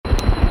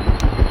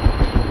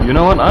You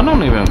know what? I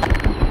don't even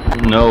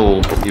know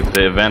if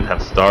the event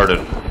has started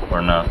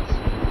or not.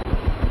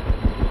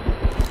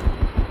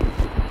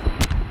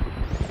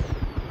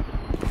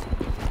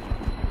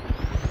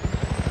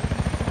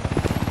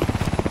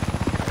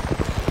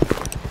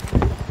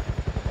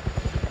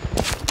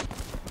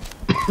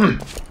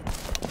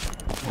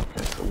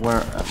 Okay, so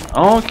where am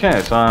I?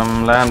 Okay, so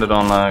I'm landed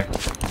on like...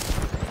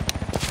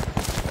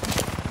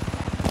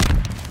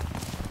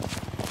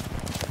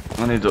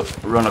 I need to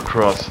run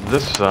across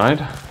this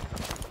side.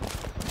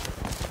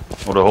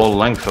 Or the whole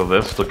length of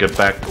this to get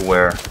back to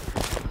where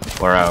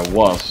I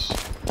was.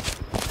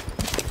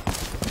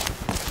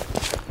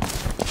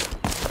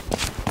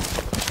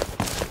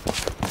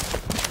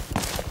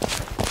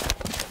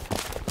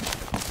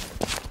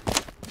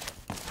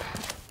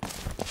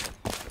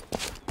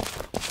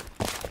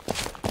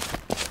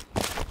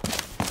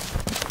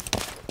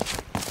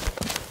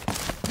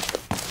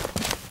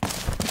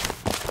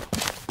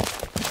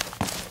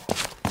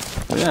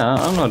 Yeah,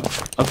 I'm not...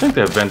 I think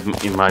the event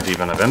might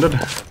even have ended.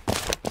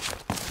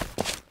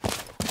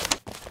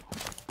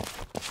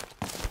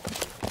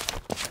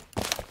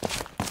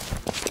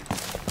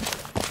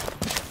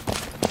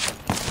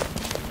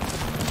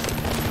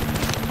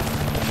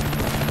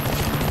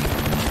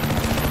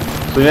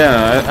 So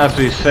yeah, as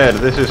we said,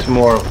 this is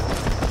more...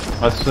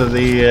 As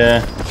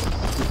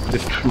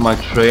my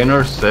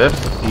trainer said,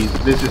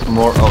 this is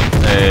more of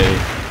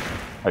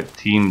a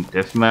team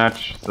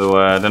deathmatch. So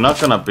they're not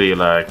gonna be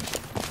like...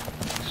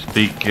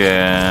 speak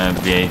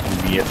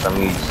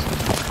Vietnamese,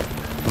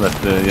 but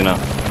you know,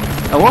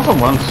 I was on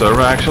one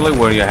server actually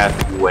where you had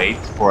to wait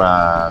for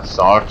a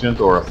sergeant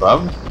or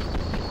above.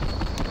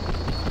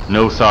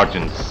 No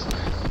sergeants.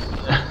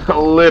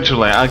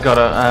 Literally, I got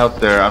out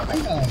there. I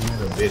think I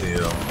made a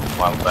video a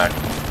while back,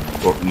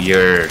 for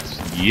years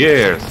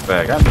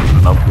back. I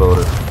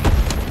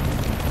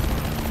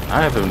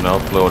have been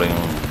uploading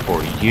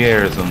for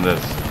years on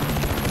this,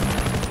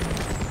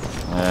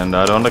 and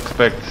I don't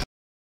expect.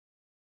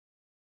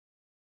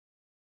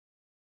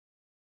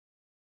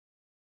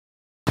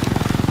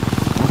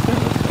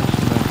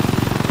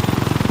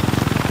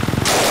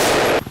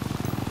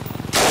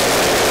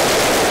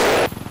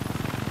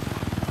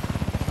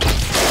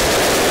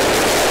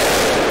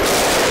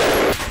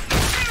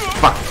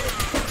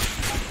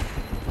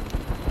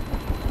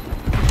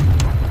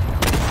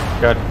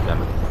 God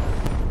damn it.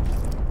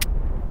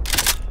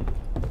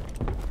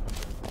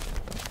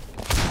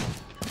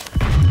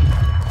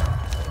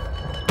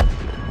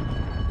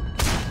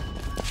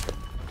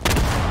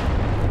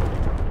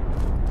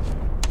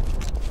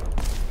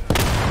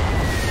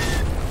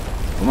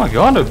 Oh my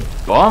god, they're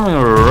bombing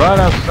right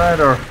outside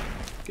our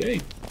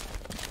gate.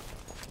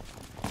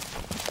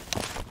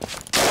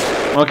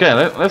 Okay,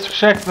 let's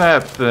check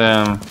that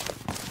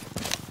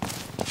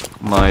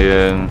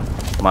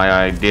my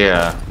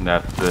idea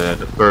that the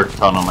third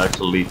tunnel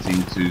actually leads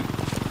into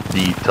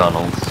the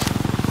tunnels.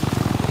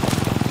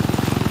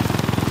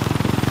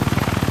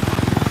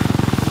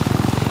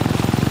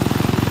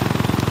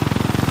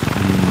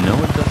 No,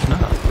 it does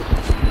not.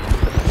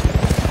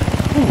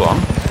 Hold on.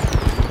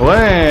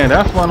 Wait,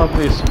 that's one of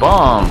these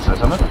bombs,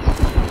 isn't it?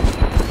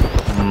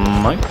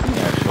 Might be,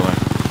 actually.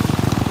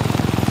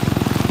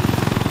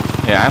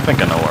 Yeah, I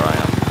think I know where I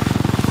am.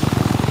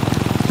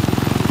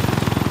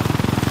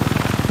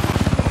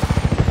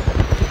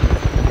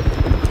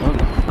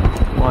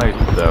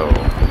 Though.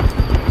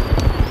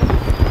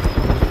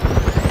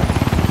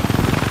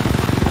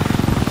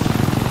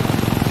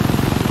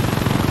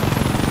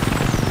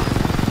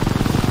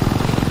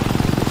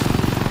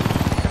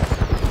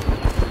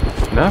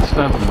 That's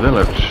that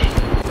village.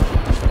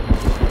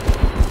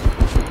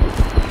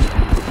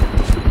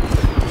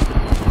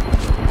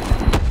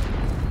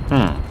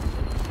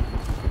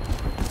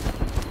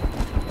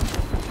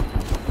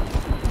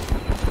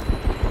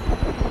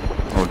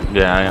 Oh,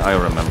 yeah, I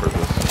remember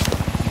this.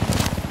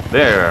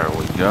 There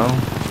we go.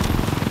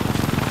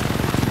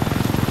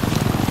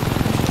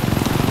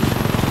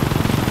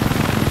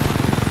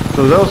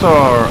 So those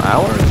are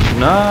ours?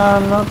 Nah,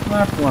 not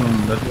that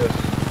one that just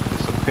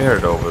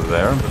disappeared over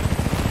there.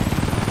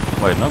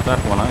 But wait, not that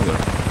one either.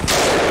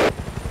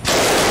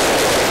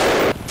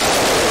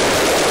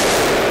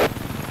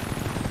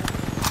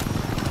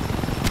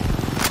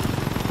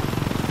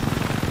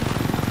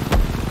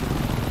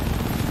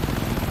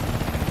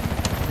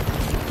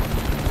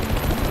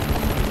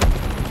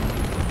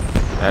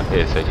 That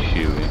is a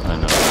Huey, I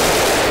know.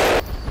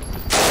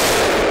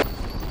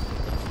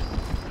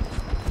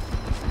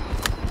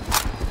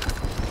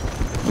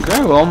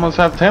 Okay, we almost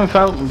have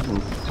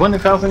 10,000,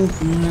 20,000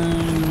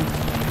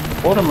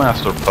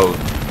 Quartermaster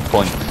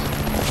points.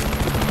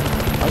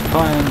 I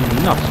try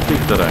and not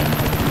speak today.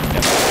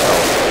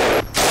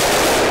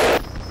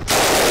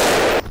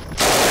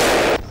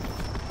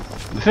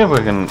 Let's see if we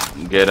can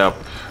get up.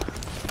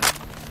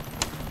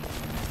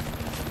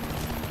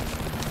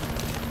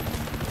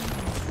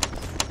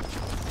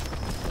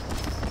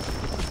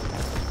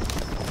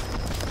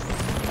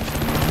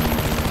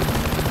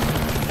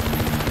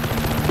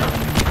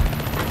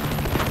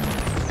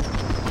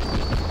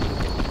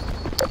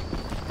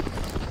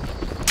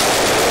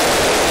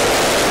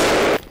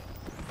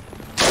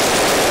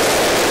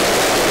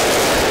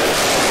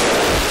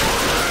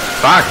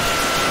 Fuck!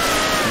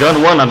 Got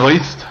one at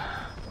least.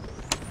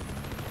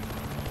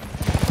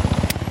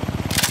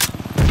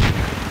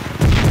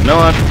 You know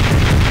what?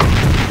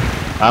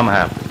 I'm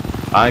happy.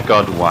 I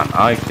got one.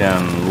 I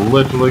can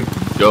literally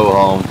go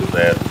home to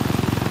bed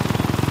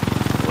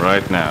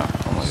right now.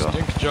 Oh my god.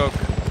 Stink joke.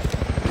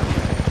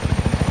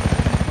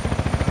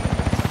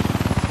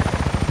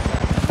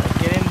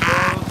 Get in,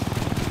 bro.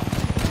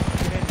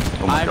 Get in.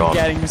 Oh my god. I'm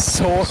getting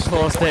so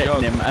close to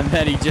hitting him, and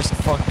then he just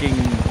fucking.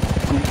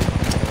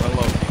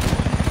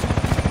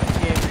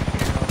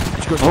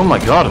 Oh my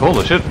god,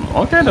 holy shit.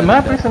 Okay, the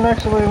map isn't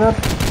actually that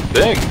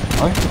big.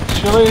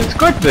 Actually, it's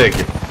quite big.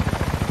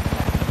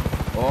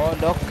 Oh,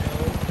 look.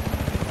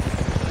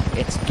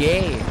 It's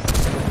gay.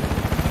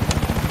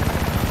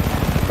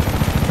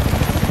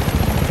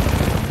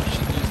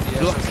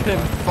 Look at him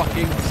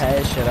fucking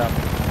tear shit up.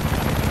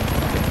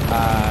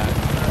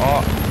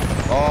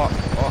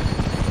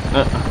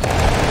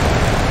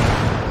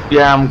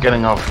 Yeah, I'm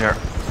getting off here.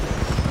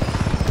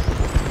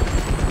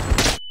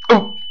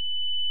 Oh.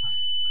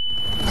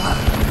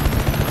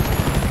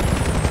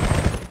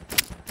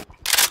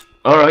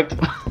 Alright,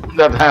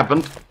 that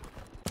happened.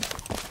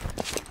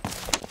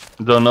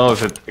 Don't know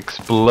if it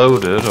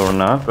exploded or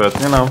not, but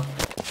you know.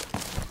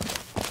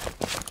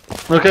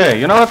 Okay,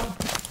 you know what?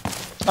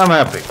 I'm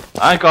happy.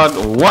 I got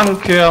one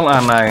kill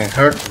and I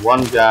hurt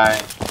one guy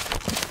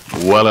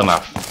well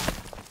enough.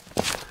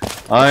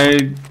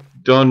 I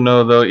don't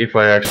know though if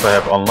I actually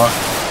have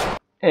unlocked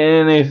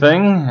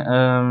anything.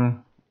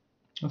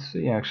 Let's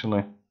see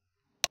actually.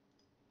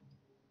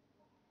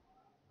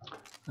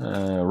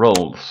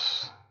 Rolls.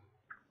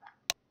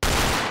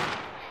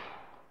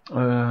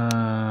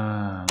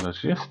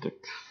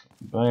 Logistics.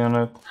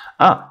 Bayonet.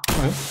 Ah,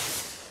 okay.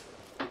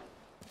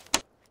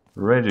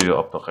 Radio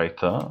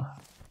operator.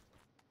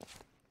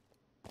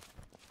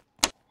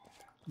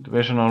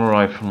 Divisional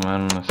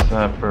rifleman,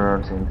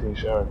 sapper, TNT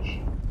charge.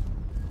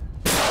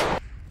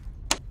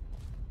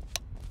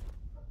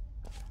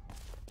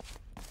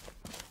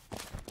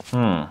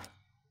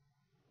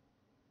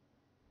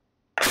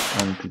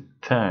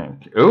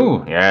 Anti-tank.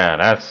 Oh, yeah,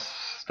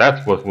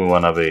 that's what we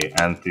wanna be.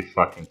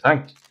 Anti-fucking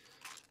tank.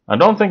 I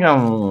don't think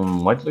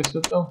I'm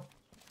whitelisted though.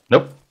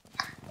 Nope.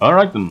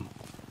 Alright then.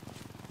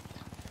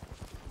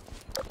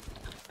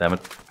 Damn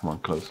it. Come on,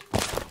 close.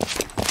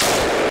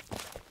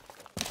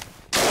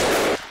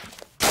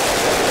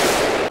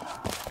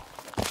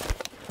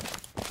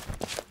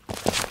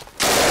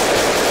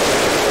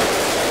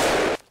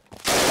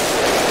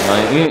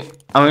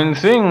 I mean,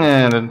 seeing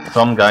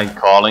some guy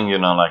calling, you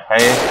know, like,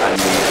 hey, I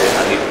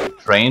need to be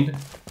trained.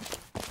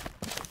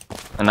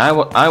 And I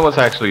was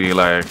actually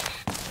like,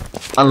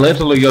 I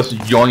literally just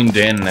joined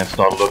in and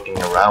started looking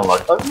around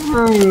like, what's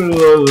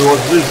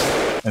this?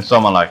 And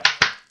someone like,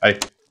 hey,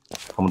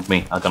 come with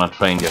me, I'm gonna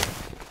train you.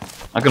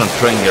 I'm gonna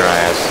train your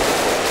ass.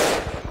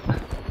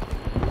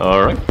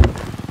 Alright.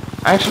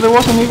 Actually, it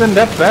wasn't even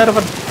that bad of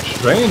a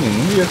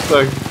training. Just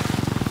like,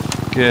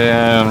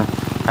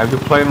 have you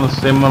played a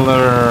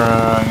similar,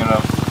 you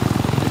know,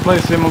 you play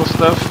similar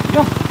stuff?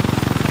 Yeah,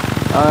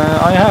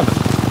 I have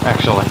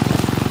actually.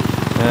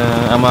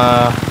 I'm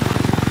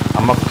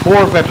a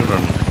poor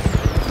veteran,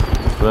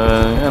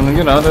 and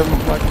you know, they're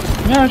like,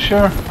 yeah,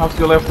 sure, how's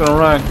your left and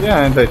right?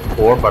 Yeah, and they're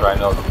poor, but I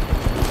know them,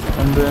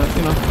 and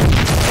you know,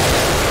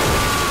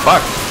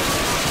 fuck.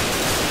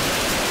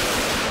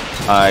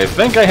 I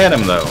think I hit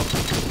him though,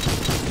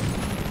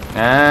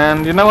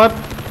 and you know what?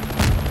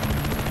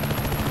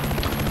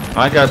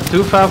 I got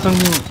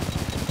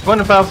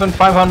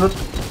 20,500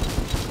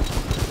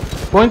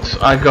 points.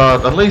 I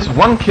got at least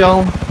one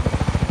kill.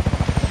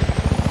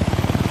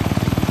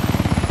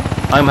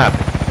 I'm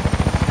happy.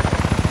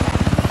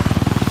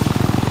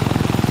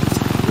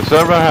 The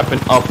server has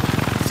been up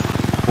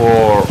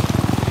for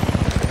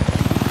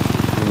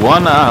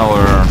 1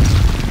 hour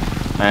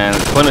and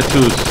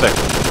 22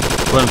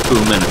 seconds, 22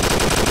 minutes.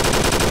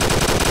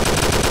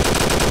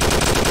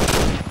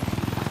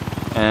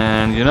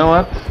 And you know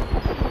what?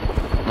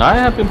 I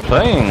have been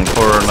playing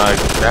for like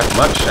that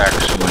much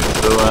actually,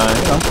 so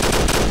you know,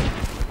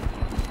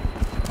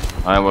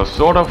 I was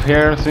sort of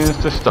here since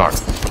the start,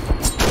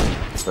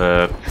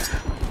 but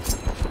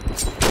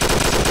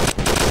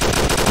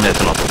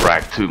let's not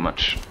brag too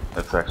much.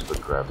 Let's actually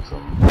grab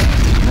some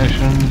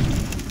ammunition.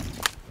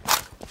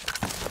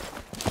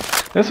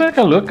 Let's take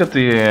a look at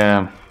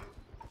the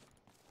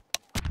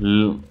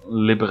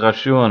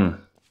Liberation.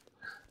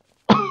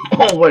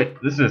 Oh wait,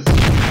 this is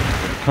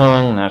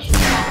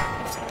National.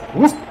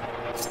 Woo!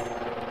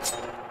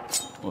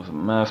 Was a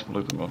mass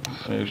political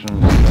organization.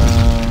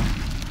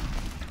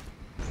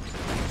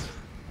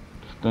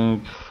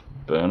 Distinct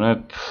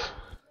bayonet.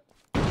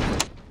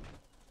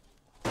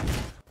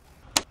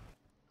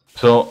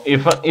 So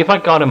if I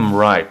got him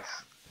right,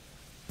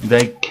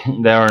 they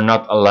are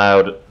not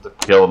allowed to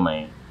kill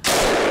me.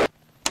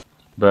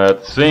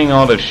 But seeing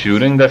all the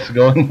shooting that's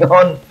going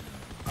on,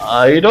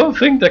 I don't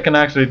think they can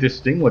actually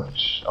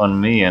distinguish on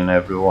me and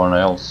everyone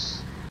else.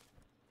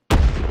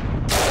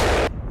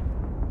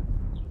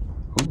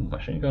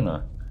 Machine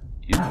gunner.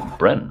 You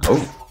Bren. Oh.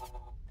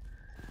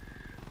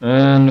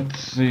 And let's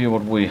see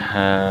what we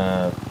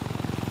have.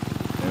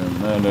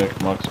 Medic,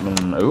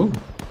 marksman. Oh,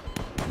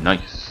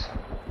 nice.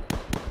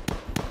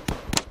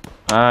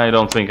 I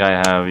don't think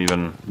I have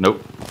even.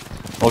 Nope.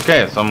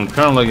 Okay, so I'm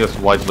currently just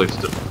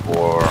whitelisted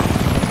for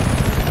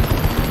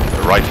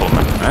the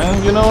rifleman.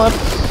 And you know what?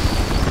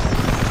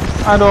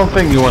 I don't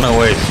think you want to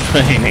waste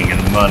training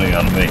and money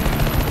on me.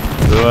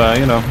 So,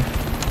 you know.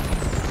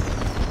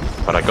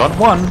 But I got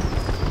one.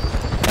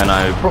 And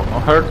I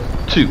heard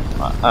two.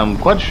 I'm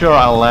quite sure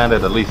I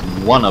landed at least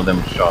one of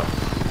them shots.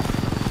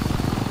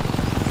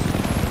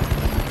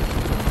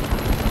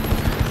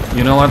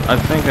 You know what? I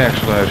think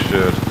actually I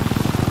should.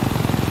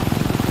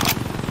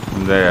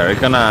 There, it's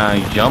gonna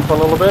jump a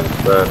little bit,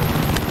 but.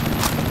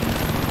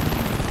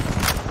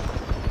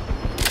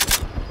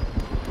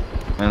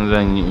 And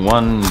then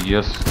one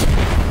just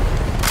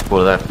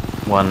for that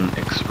one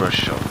extra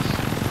shot.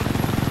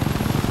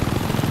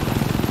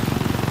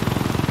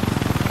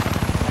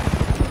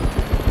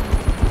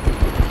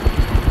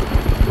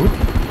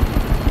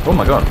 Oh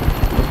my god,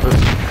 what's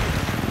this?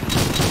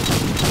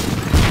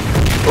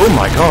 Oh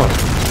my god!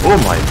 Oh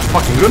my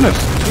fucking goodness!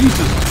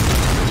 Jesus!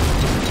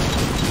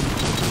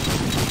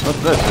 What's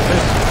this? Is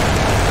this?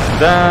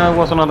 That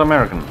was not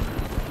American.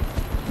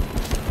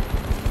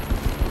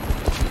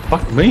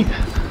 Fuck me!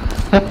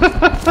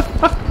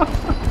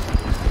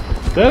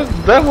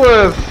 that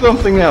was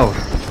something else.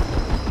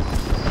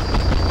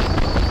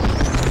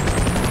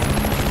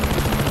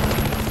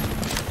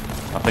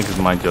 I think it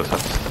might just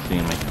have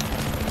seen me.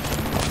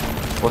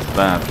 What's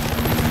that?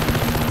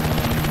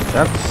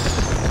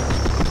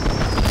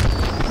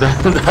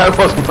 That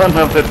was one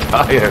of the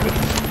tires.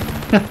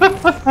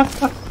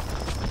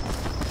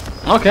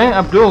 Okay,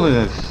 Abdul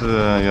is,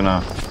 you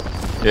know.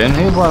 Yeah, and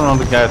he's one of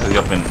the guys that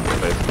just been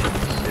basically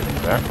sitting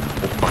there.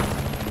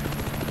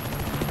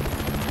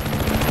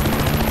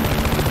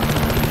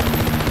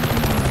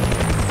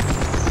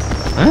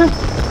 Huh?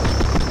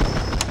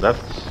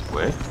 That's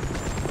weird.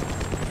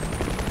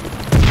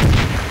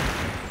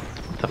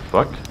 What the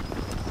fuck?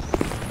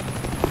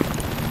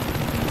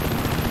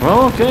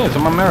 Well, okay, so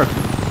I'm American.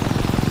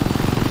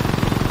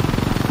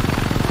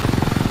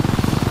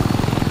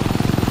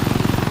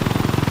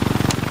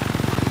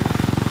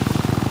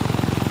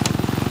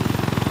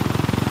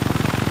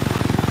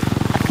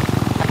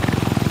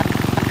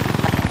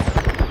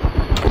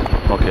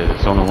 Okay,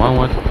 there's only one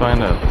way to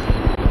find out.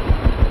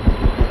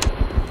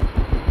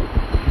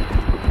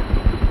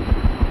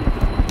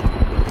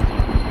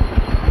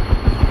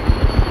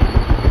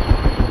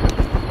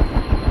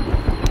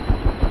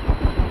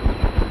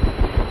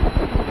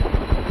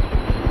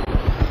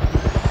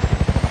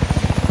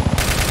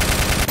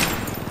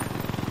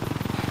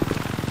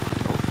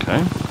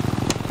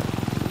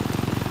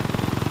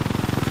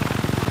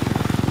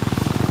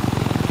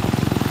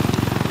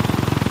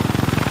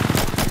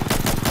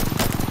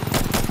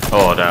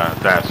 Oh,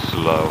 that's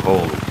slow.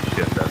 Holy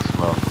shit, that's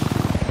slow.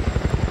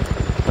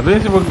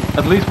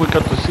 At least we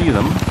got to see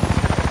them.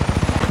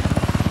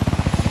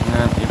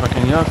 And if I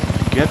can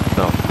just get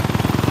them.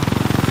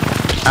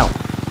 Ow.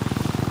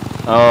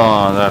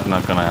 Oh, that's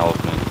not gonna help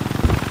me.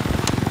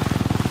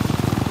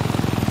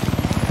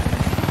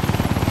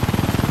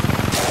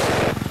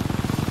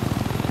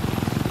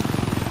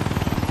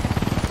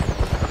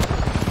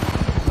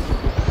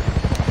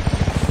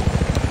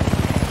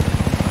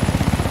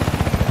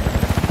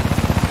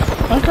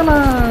 How can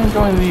I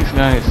join these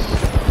guys?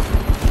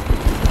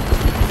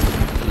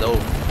 Hello.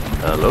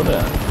 Hello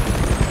there.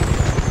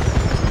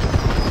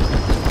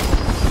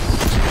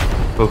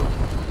 Oh,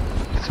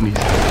 it's me.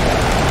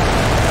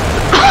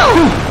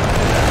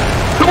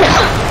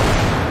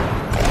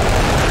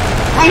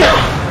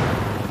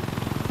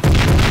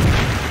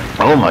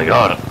 Oh my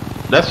god,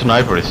 that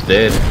sniper is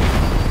dead.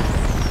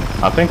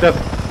 I think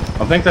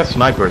that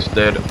sniper is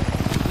dead.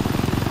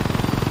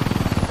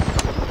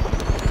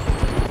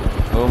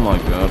 Oh my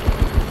god.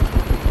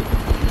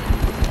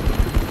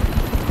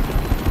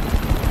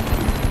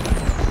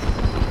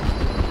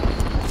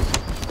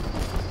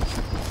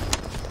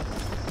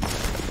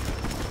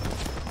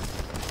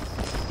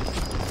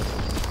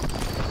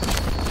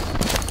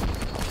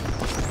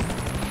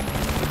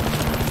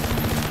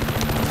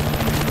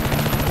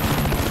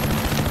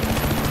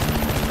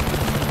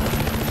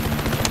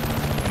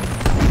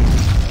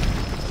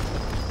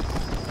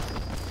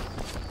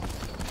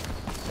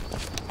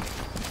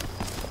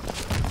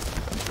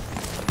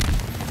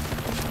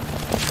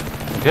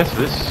 I guess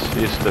this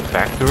is the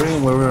factory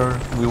where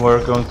we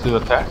were going to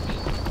attack.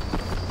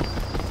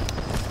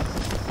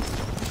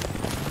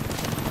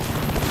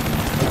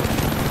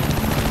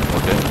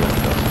 Okay, that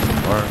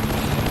doesn't work.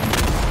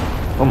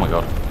 Oh my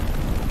god.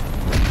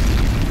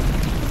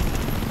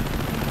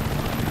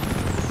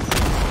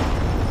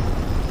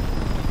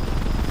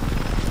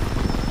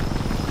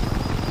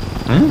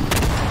 Hmm?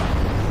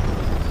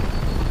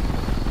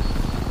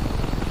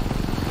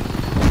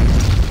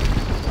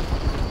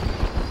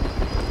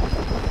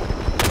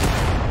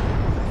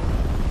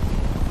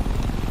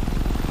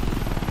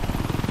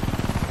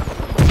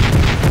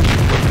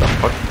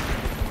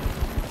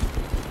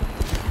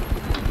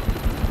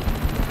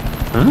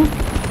 Huh? Huh?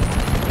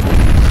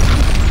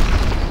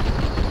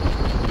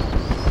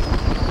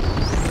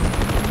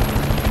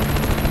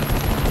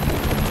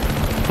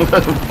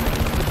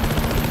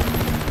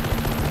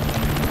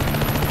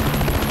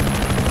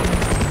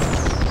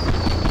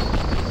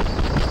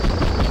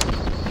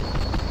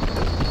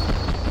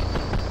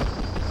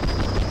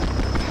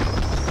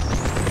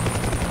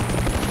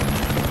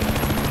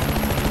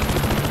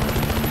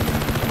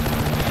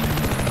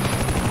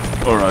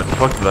 Alright,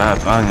 fuck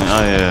that.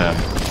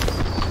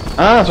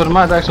 So it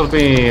might actually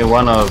be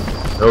one of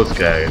those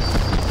guys.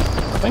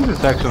 I think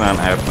there's actually an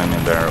admin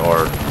in there,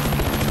 or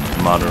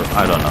mother,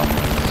 I don't know.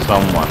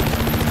 Someone.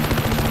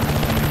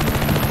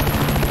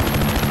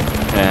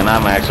 And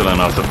I'm actually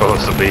not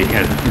supposed to be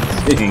here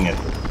seeing it.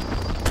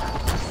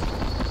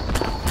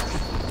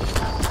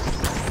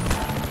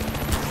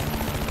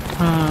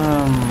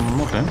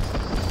 Okay.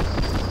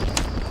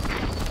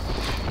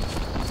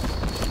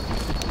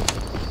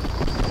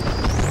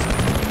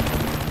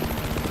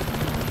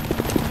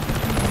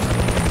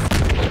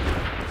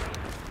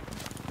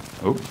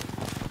 Oh,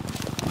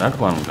 that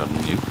one got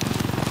new.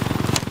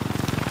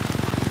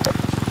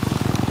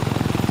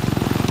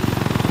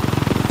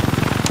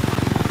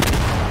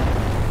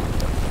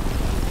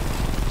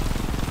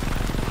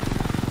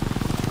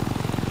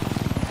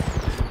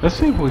 Let's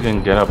see if we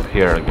can get up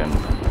here again.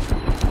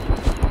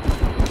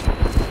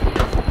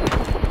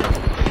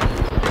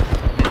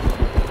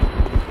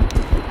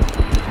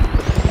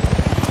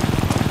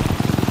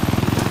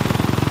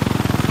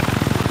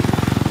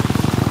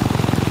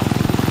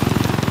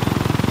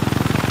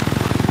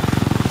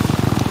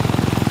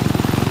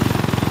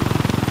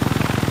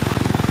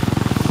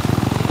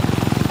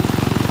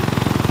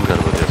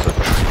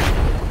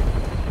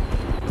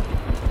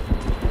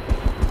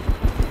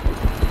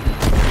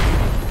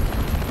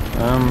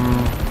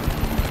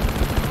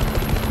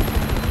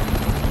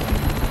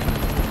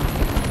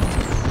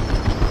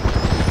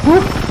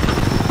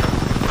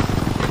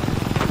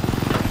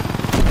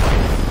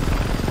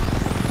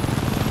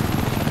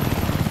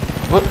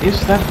 What is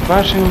that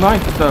flashing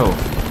light though?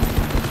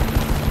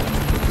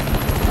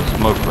 A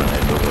smoke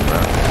grenade over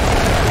there.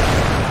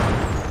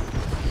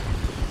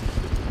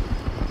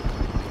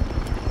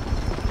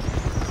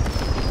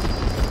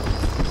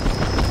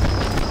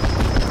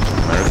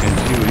 American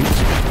Kiwi.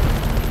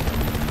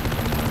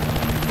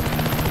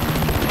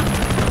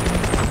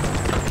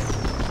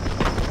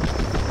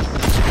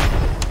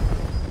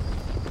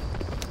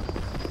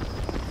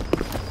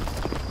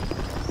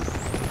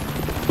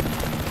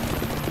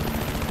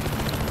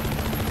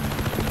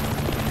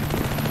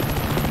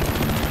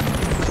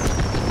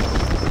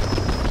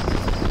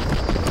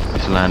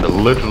 Land a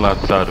little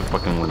outside the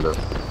fucking window.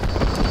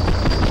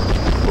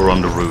 Or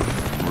on the roof.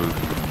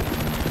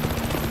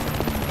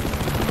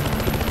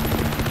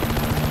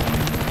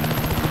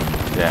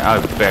 Yeah, I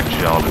bet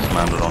you all this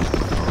landed on the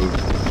roof.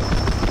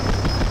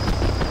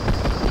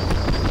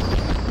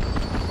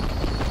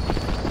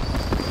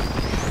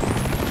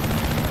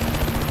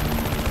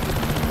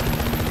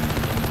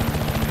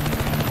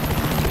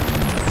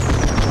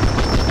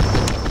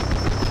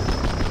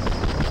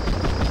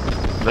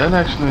 That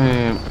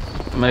actually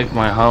make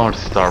my heart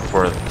start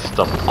for it.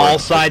 Stop. All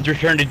sides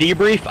return to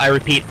debrief. I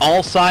repeat,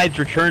 all sides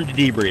return to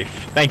debrief.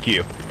 Thank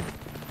you.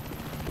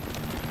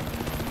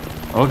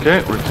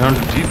 Okay, return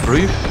to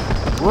debrief.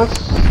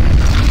 What's...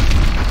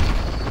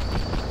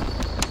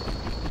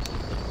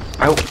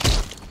 Ow.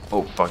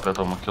 Oh fuck, that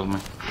almost killed me.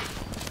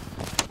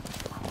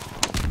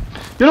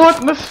 You know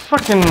what? Let's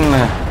fucking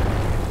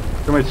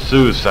commit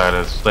suicide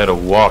instead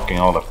of walking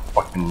all the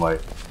fucking way.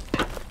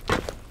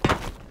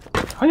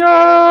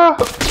 Hiya!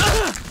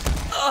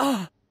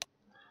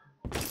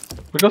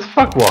 Because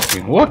fuck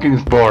walking. Walking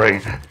is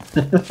boring.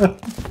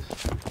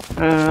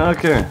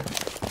 Okay.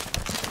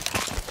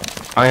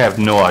 I have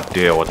no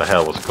idea what the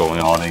hell was going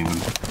on even.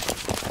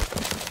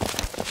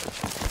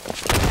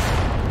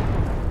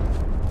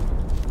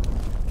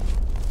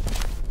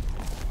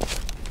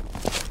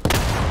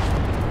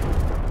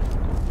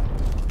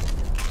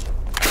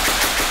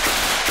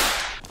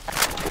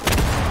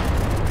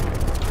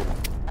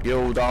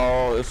 Yo,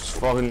 dog, it's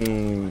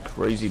fucking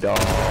crazy, dog.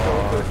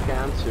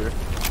 Cancer.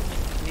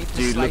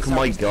 Dude, look at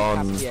my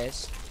gun.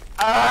 Yes.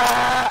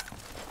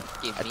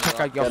 Give me Check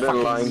out your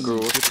fucking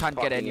you can't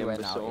get anywhere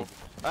now.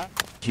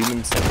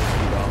 Human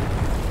centipede, dog.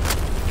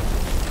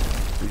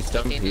 Please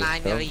stand in here.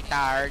 line, you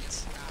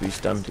retards. Please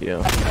stand here.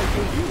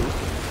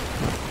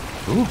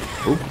 Ooh,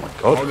 oh my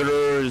god.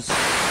 Poggers!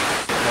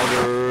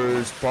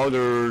 Poggers!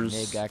 Poggers!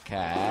 Nigga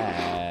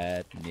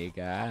cat.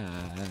 Nigga.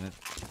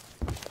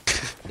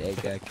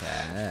 Nigga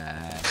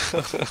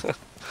cat.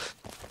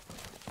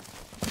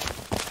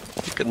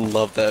 You can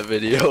love that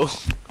video.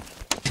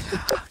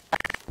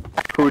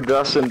 Who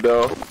doesn't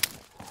though?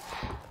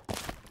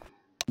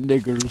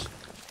 Niggers.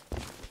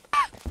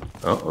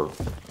 Uh-oh.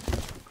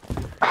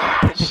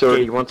 So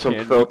you want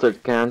some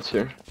filtered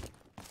cancer?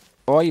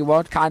 Oh, you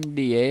want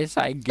candy, yes?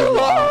 I give you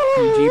a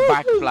PG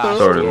back blast.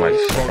 Sorry, my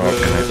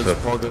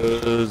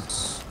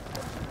Poggers!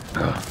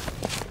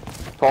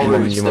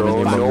 Poggers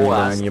though, no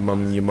ass. Your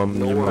mum,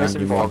 No ass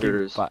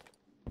poggers.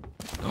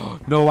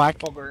 No, I.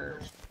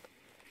 Bugger.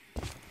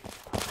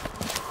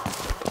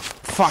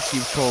 Fuck,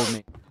 you told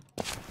me.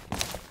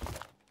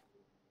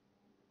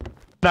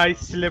 Nice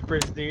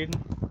slippers, dude.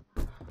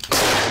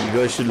 You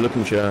guys should look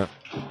in chat.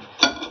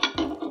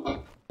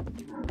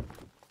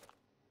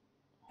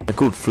 They're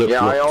called flip Yeah,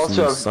 flops. I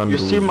also. You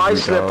see my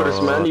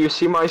slippers, man. You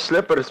see my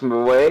slippers,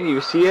 way.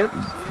 You see it?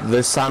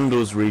 The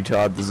sandals,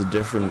 retard. There's a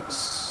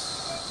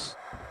difference.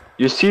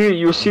 You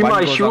see One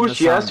my goes on the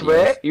shoes, yes, sand,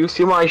 way. yes. You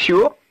see my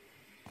shoe?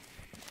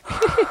 We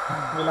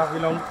love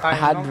you long time. I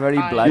had long very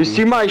time. bloody. You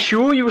see my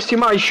shoe? You see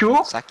my shoe?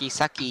 Saki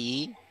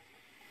Saki.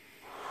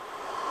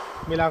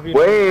 We love you.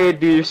 Wait,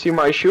 do you see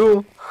my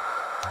shoe?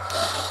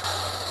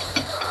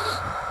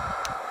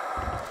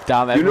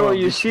 Damn, You know, everyone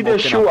you be see the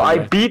smoking shoe? up I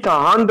there. beat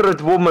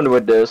 100 women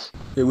with this.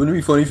 Hey, wouldn't it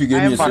be funny if you gave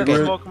I me am a fucking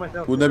cigarette? smoking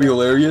myself. Wouldn't that be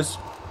hilarious?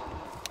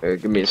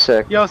 Give me a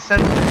sec. Yo,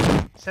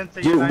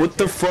 Sensei. Dude, what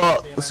the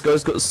fuck? This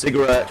guy's got a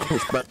cigarette.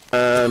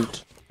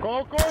 And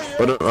I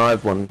don't know, I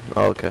have one.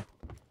 Oh, okay.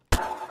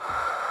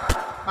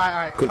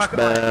 Alright, Coach fuck it,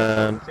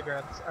 band.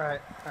 cigarettes.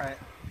 Alright.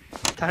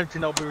 Time to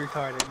not be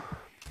retarded.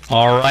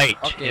 Alright,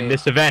 Okay. in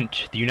this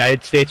event, the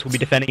United States will be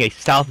defending a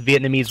South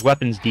Vietnamese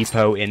weapons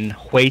depot in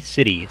Hue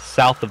City,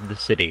 south of the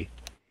city.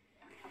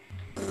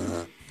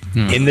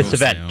 In this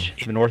event,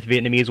 the North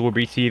Vietnamese will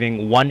be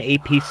receiving 1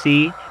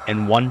 APC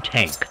and 1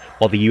 tank,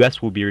 while the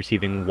US will be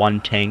receiving 1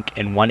 tank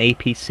and 1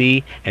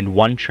 APC and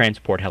 1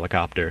 transport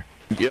helicopter.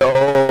 Yo,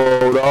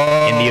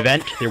 In the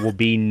event, there will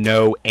be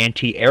no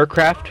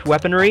anti-aircraft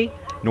weaponry,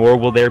 nor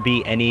will there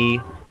be any...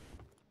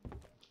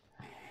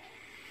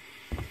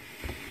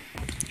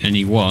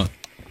 Any what?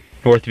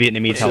 North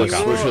Vietnamese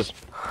helicopters.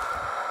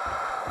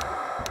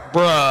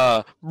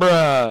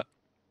 Bruh.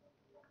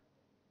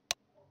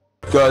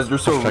 Guys, they're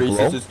so Hashtag racist.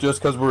 roll. It's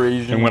just because we're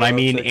Asian. And when I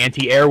mean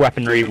anti-air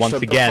weaponry, once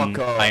Shut the again,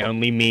 fuck up. I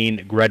only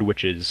mean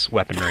Greenwich's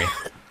weaponry.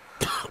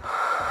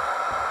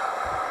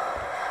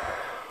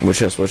 Watch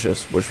this, watch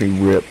this. Watch me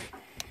rip.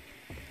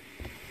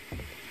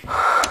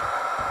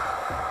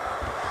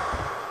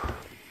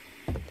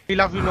 We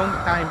love you long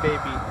time,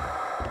 baby.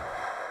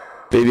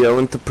 Baby, I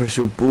want to press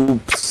your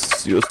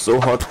boobs. You're so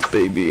hot,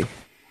 baby.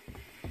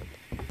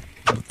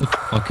 What the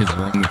fuck is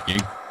wrong with you?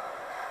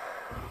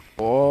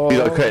 Oh,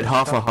 Dude, I created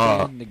half a stop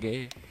heart. being the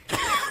gay.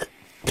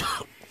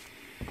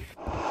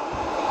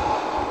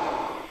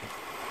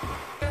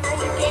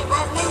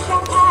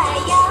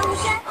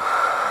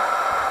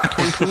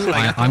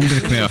 I'm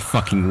gonna commit a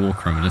fucking war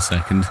crime in a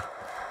second.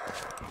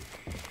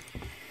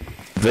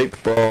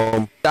 Vape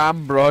bomb.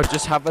 Damn, bro,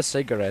 just have a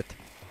cigarette.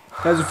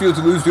 How's it feel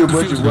to lose to a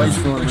bunch of white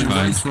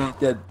Fine. front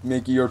that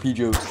make ERP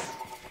jokes?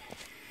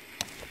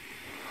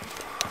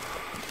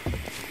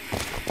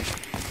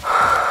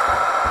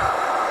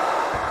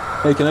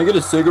 Hey, can I get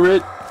a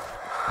cigarette?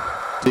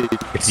 Dude,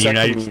 If the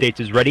United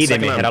States is ready, they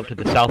may head out to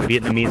the South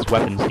Vietnamese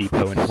weapons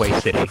depot in Hue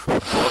City.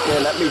 Okay,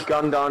 let me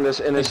gun down this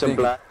innocent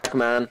black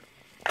man.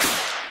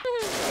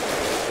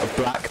 A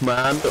black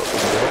man?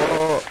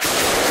 What?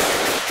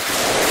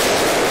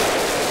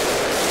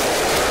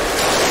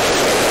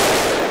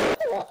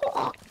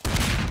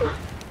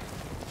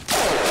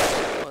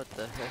 What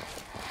the heck?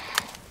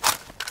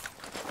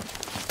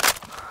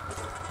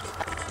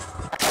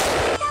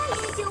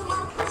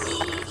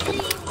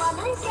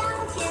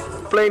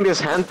 Playing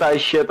this hentai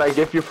shit, I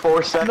give you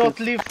 4 seconds. Not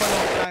live for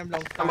long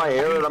time. Time I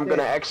hear it, I'm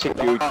gonna execute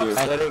you.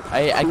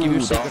 I give you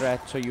a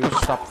cigarette so you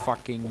stop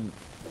fucking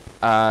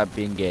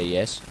being gay,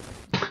 yes?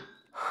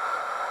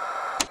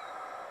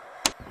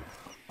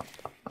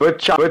 Good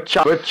chop.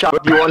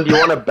 Do you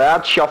want a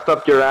bat shoved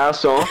up your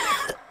ass, huh?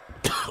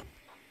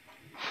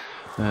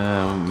 You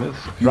wanna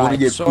Right,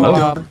 get so,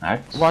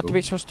 poked? what are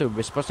we supposed to do?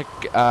 We're supposed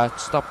to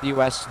stop the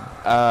US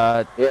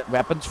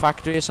weapons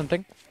factory or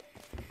something?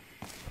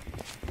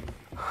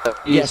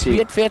 Yes, Easy.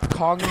 we at Viet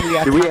Cong, we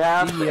Do we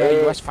attacked have the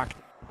a- US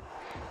factory.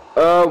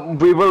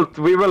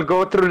 We will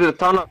go through the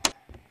tunnel.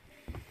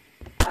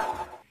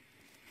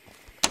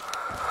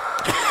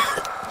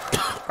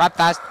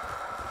 Fantastic.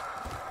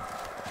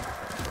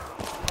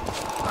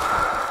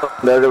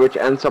 There, which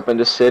ends up in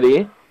the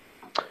city.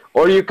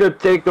 Or you could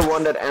take the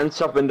one that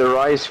ends up in the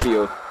rice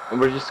field. And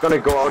we're just gonna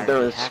go out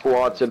there in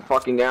squads and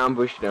fucking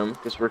ambush them,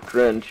 because we're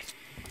cringe.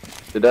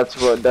 So that's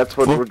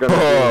what we're gonna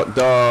Oh, do.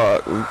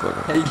 dog.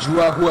 Hey,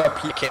 joie,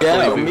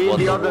 Yeah, me and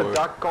the other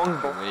duck Kong.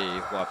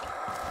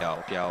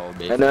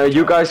 And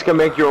you guys can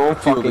make your own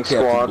fucking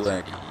squad.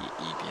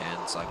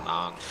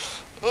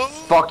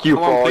 Fuck you,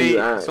 Paul. We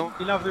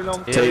love you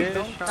long Take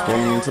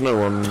time. one to no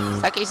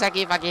one. Saki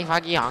Saki Fagi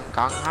Fagi Hong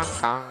Kong Hong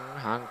Kong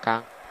Hong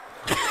Kong.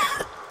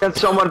 Can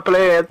someone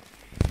play it?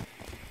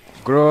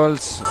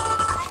 Girls.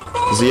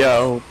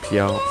 Xiao,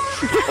 piao.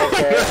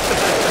 Okay.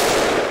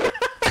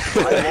 I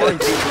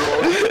warned you,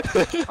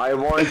 bro. I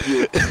warned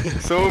you.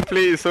 Someone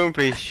please.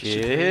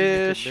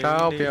 Hey,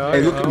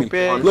 look at me.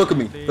 Look at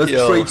me. Let's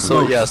trade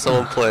smoke. Yeah,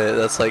 someone play it.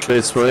 That's like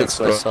Trade smoke, that's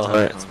my song.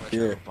 right.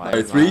 Yeah.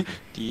 Alright, 3,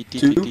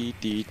 2,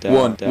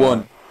 1,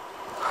 1.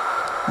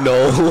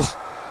 No.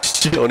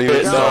 Don't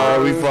even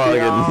No, we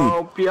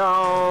fucking Pew,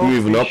 pew,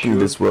 moving up in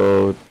this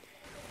world.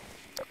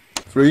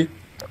 3,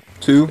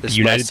 2. The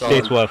United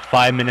States will have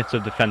 5 minutes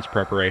of defense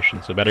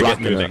preparation, so better get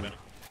moving.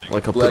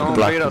 Like a Someone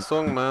black. play that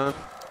song, man.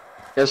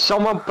 Yeah,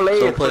 someone play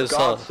Someone it play for the song.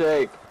 God's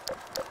sake.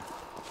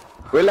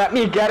 Well, let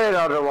me get it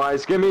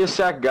otherwise. Give me a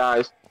sec,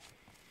 guys.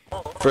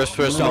 First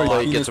person to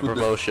play gets a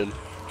promotion.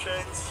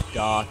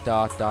 Dot.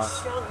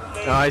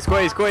 Ah, he's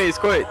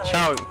got it.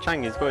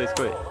 Chang, he's got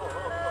it.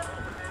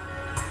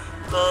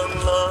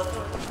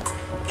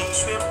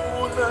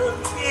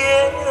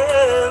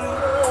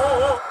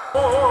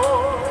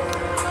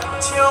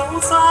 就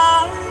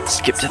在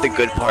Skip to the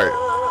good part.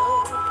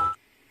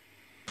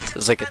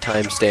 There's like a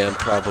timestamp,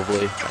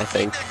 probably. I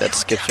think that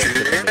skips right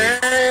to the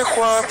main. 雪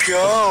花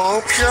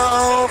飘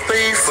飘，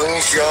北风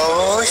萧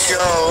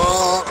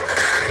萧，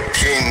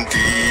天地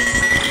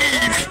一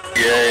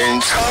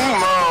片苍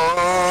茫。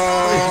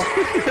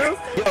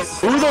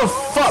 Who the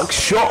fuck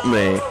shot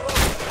me?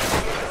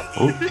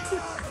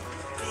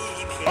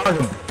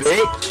 Fucking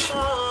bitch.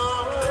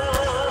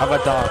 Have a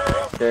dot.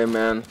 Okay,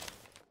 man.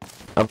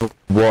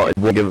 What?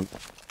 Give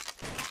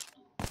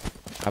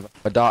Have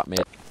a dot,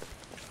 mate.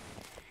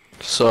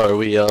 So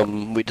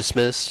we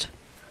dismissed.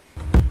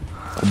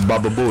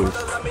 Baba boy.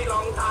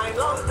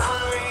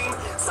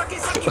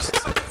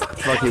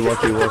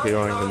 Lucky,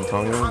 orange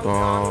tongue,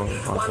 gong.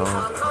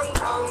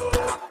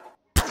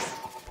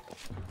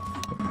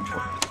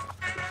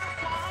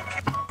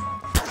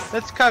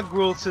 Let's cut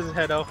Gruel's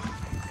head off.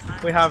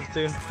 We have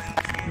to.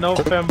 No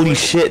Holy femboys.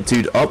 shit,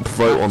 dude!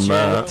 Upvote on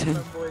that.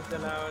 Femboys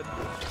allowed.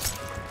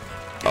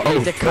 Oh,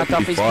 Need to cut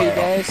off his fuck.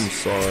 penis. I'm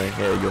sorry.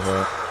 Yeah, you're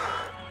hurt.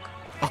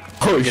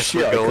 Oh guess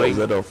shit! we're I cut going. his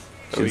head off.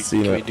 Can we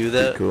Pretty do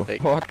that? Cool.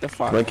 Like, What the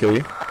fuck? Can I kill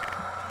you?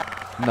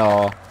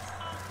 No.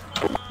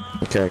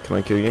 Okay, can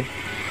I kill you?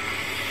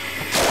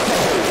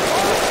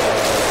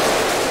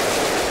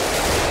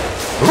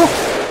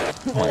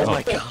 oh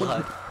my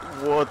god.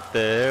 What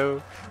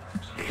the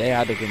hell? They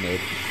had a grenade.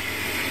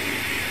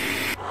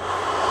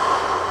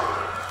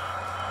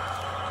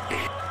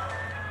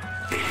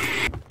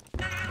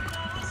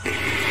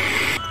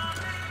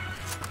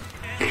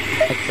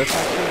 Let's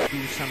actually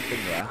do something,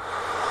 yeah.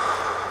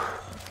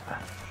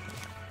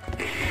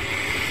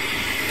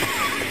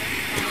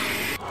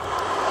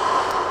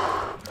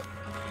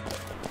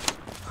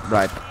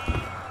 Right.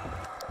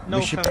 No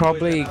we should femboys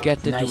probably allowed.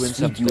 get to doing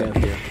something.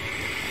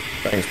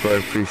 Thanks, bro.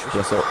 Appreciate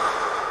what's up.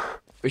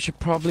 We should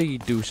probably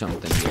do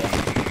something,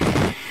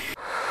 yeah.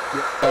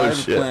 I have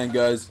shit. a plan,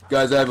 guys.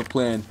 Guys, I have a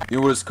plan. You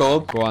know what it's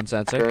called? Go on,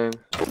 Sensei. Okay.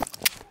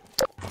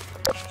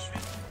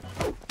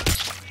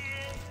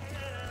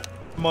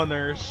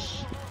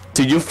 Monners.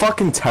 Dude, you're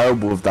fucking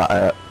terrible with that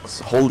X.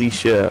 Holy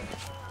shit.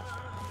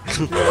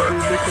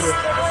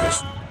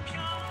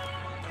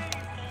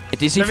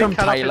 Is he Let me from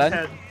cut off his Thailand?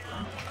 head.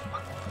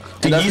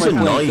 Dude, That's use my a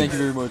plan. knife. Thank you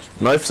very much.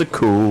 Knives are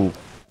cool.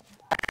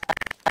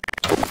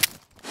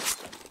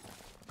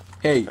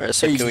 Hey, Alright,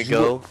 so hey, can we jouez-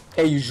 go?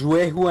 Hey,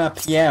 jouez à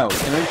piao.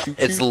 Can I shoot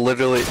It's you?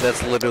 literally,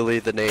 that's literally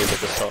the name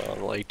of the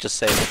song. Like, just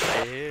say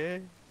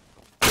it.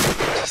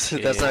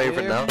 That's not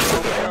even now.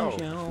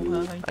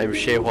 I'm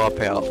Shea Hua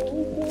Pao.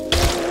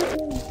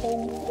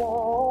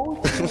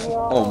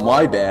 Oh,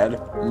 my bad.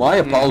 My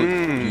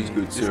apologies,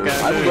 good sir.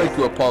 guy I would knew. like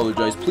to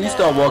apologize. Please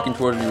stop walking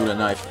toward me with a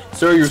knife.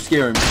 Sir, you're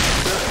scaring me.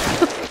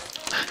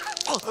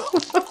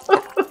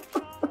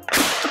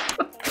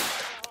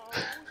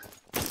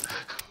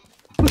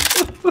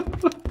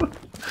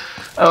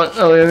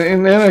 Oh,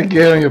 in any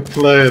game you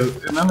play,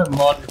 in any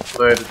mod you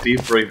play, the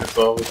debrief is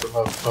always the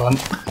most fun.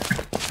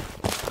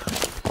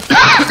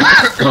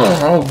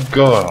 Oh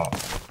god.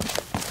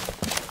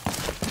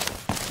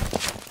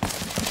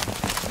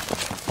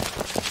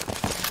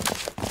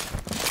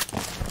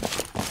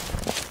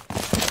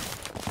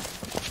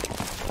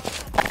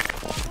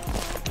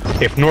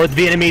 If North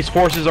Vietnamese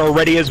forces are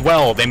ready as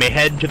well, they may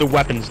head to the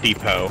weapons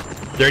depot.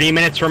 30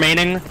 minutes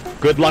remaining.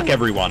 Good luck,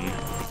 everyone.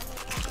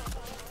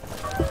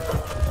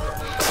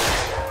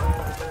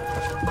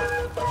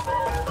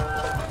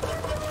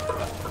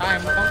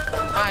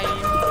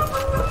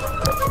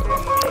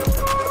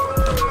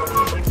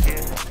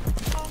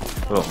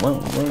 Well,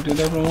 where did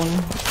everyone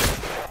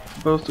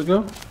supposed to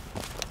go?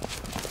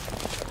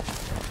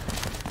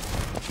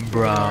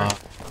 Bruh.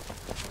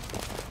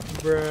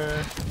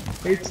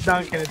 Bruh. It's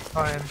Duncan, it's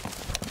fine.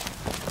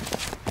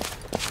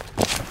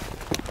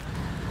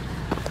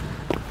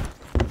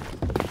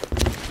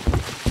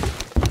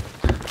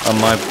 I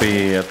might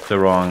be at the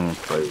wrong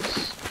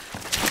place.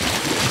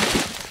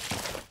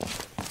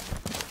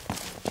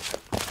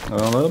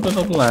 A little bit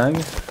of lag.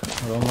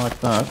 I don't like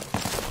that.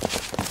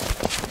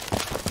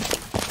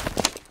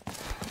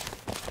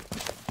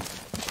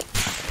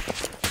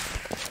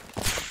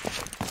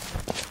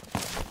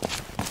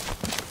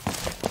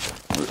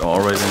 We're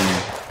already in...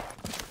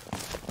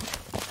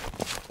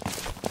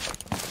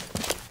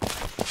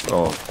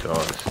 Oh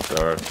god, it's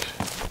dark.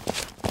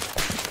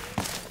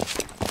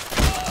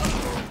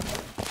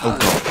 Oh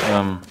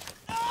god,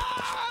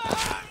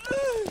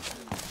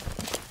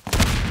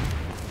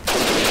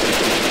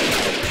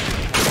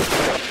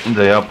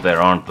 They're up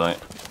there, aren't they?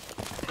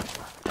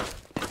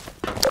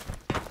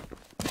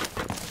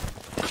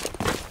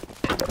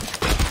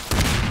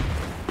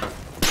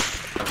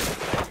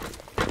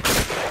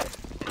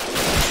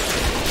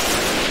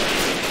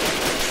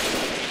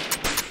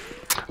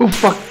 Oh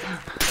fuck!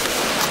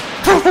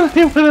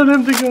 He went an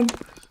empty gun!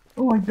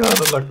 Oh my god,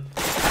 I like...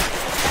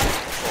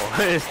 Oh,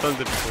 it's done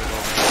to before.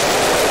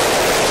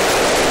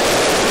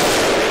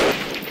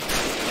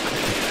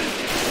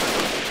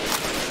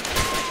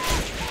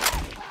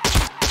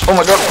 Oh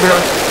my god,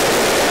 behind!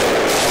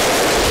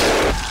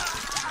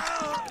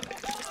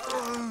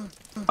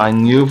 I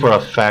knew for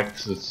a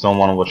fact that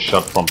someone was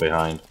shot from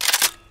behind.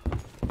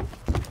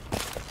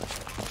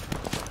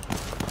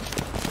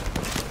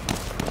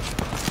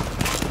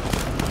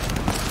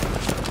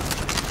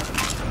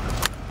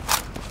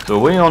 So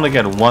we only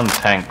get one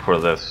tank for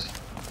this.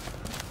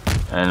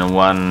 And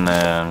one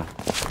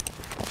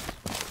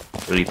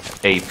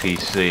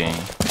APC.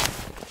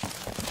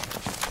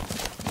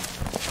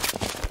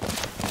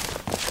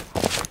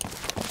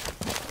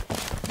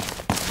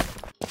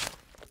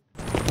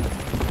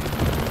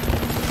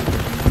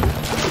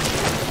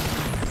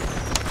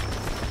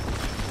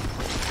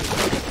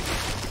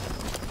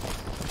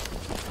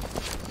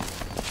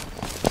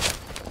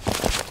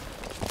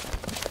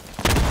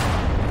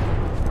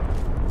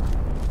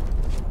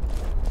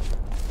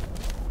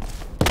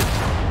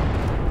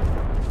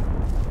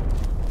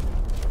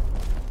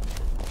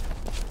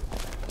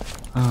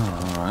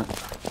 Alright.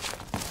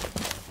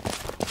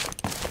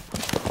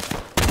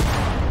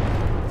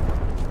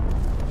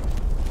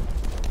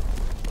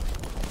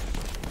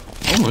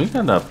 Oh, we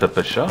got a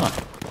pepper shot.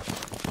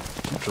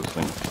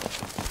 Interesting.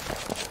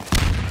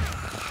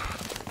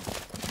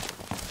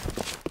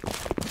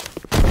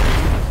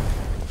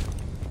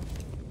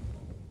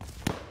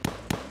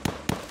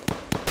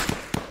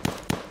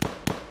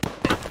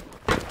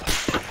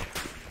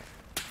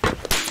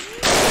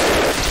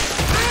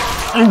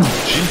 Oh,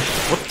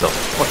 jeez, what the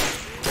fuck?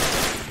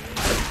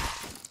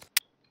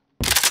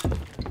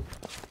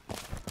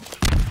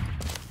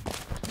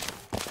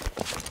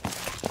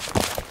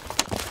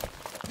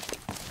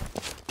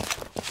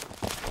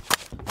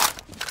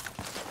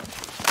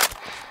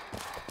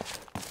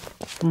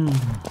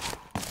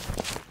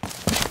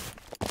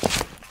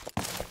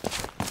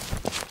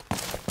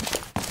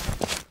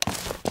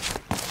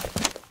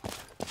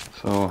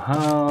 So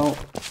how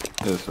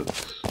is it?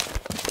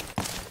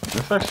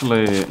 It's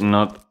actually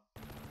not...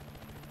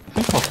 I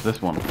think it was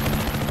this one.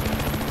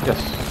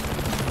 Yes.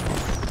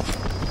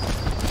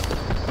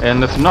 And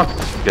let's not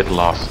get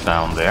lost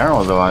down there,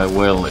 although I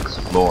will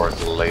explore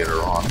it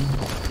later on.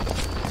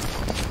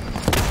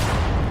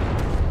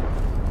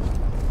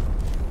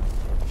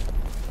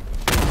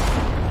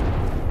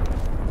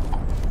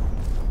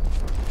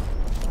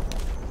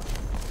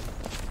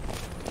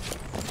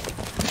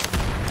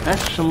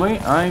 Actually,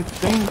 I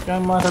think I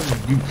might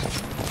have goofed.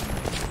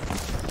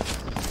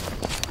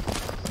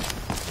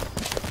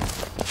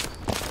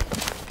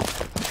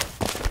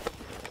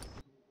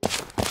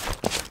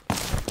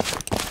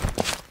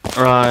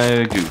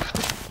 I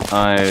goofed.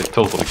 I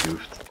totally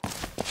goofed.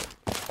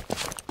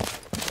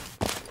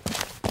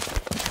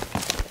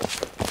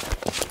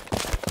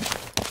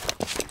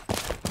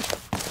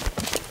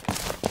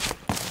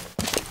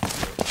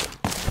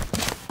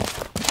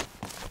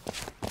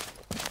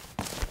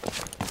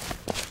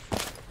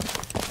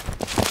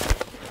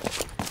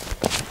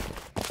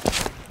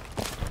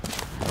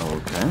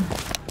 Okay.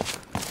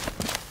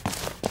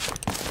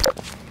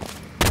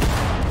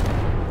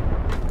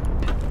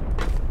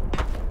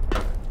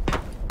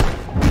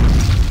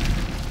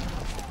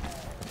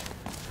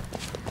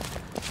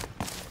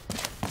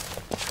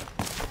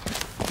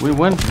 We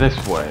went this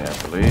way,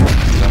 I believe.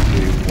 Then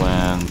we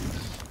went...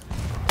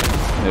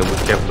 Yeah, we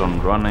kept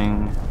on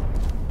running.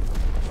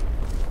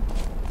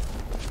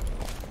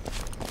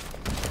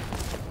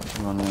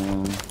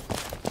 Running...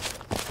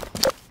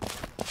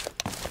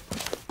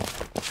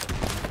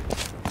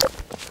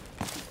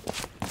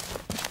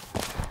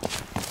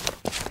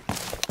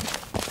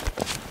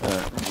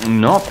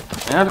 Not...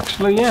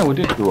 Actually, yeah, we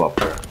did go up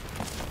there.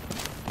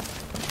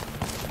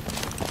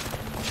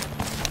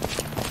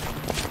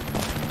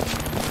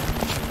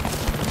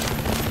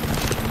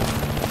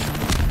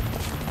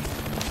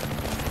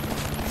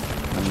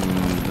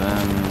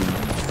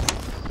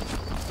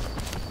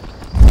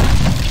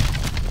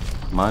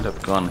 Might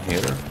have gone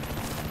here.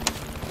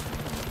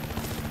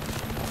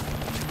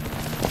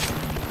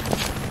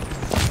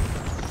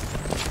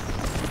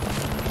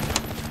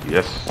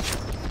 Yes.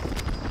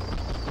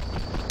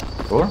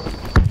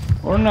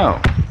 Or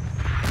no?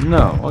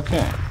 No,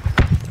 okay.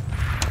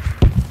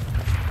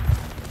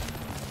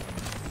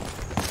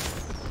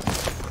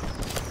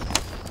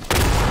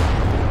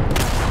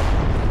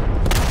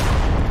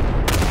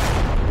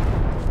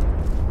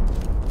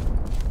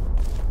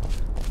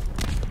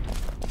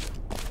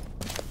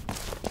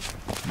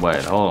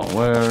 Wait, hold on,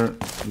 where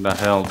the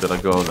hell did I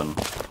go then?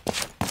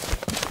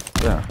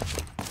 There.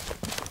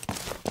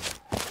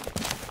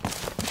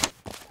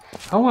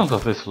 How well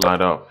does this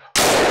light up?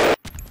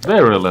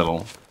 Very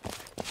little.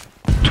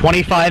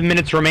 25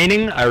 minutes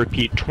remaining. I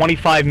repeat,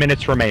 25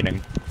 minutes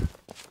remaining.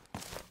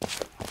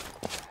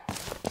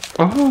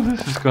 Oh,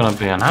 this is gonna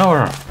be an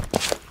hour.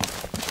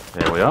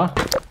 There we are.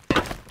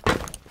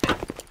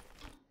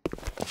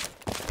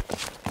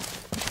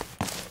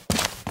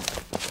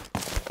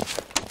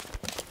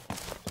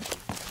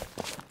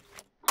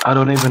 I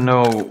don't even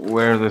know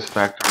where this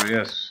factory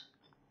is.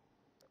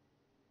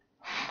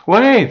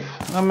 Wait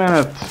a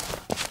minute.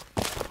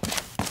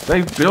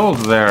 They built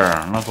there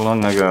not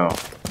long ago.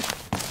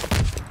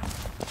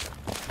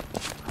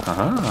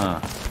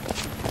 Haha.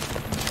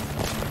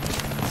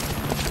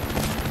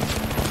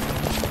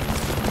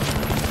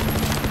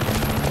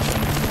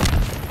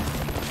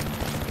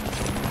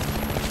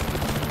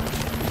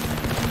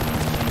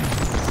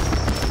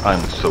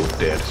 I'm so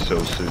dead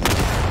so soon.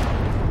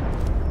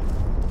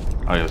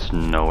 I just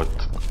know it.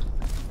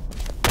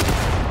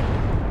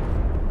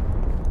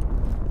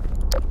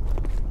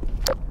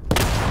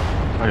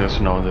 I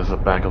just know there's a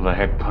back of the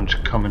head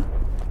punch coming.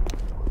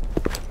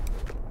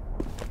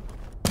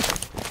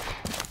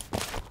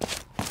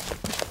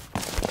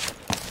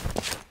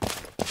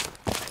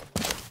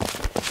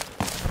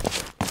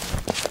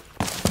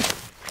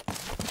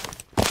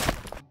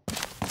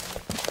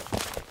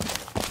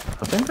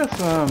 I think that's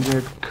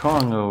the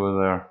Kong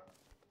over there.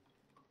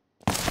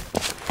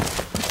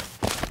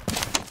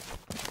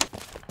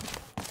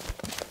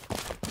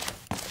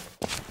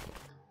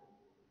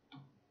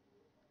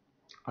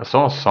 I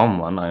saw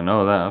someone, I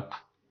know that.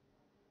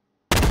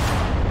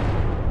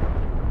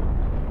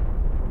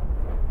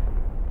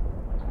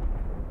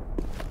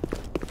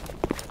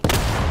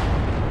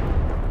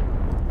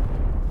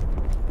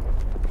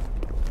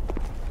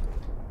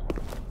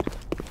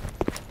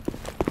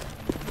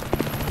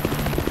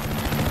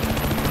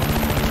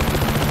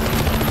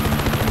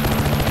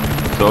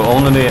 So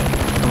only the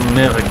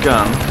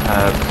Americans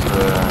have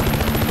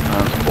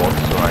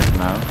transports right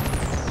now.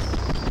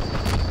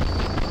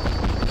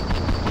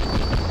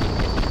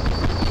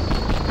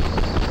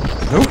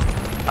 Nope.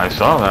 I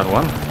saw that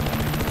one.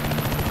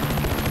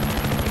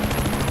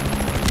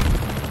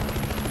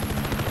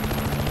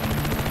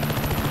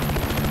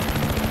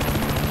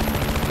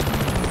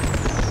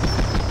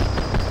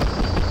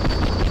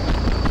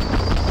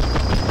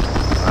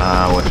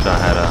 I wish I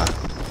had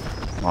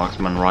a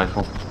marksman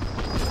rifle.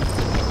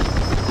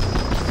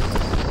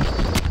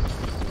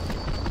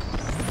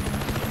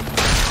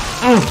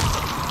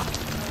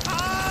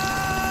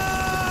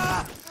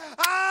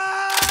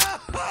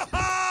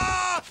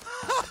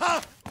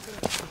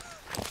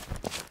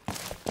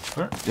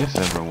 Where is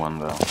everyone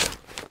though?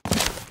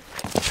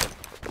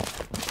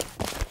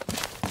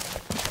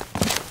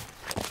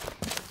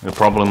 You're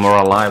probably more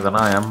alive than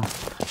I am.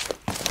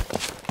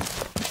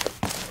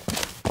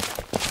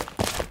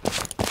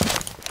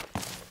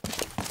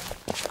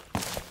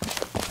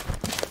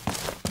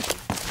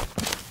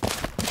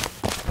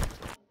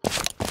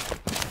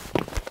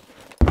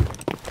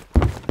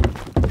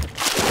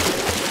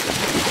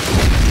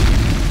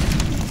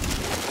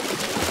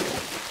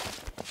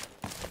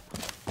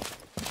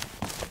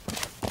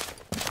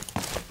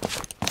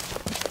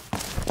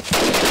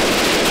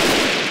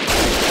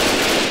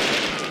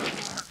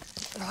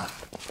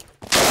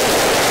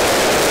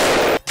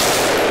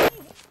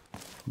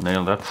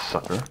 Nail that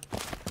sucker.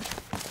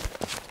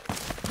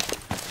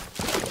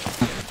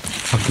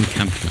 Fucking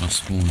camping us,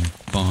 spawn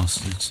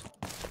bastards.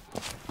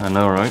 I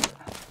know, right?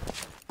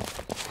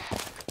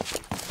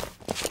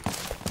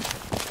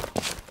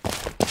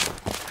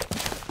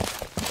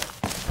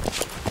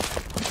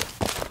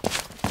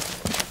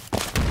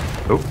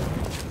 Oh.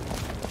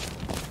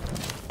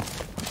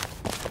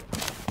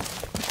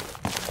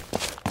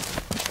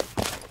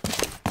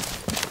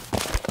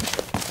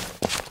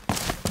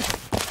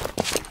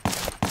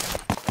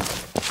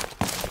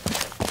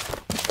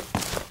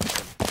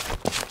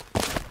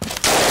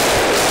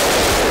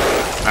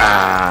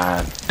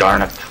 Ah,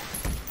 darn it.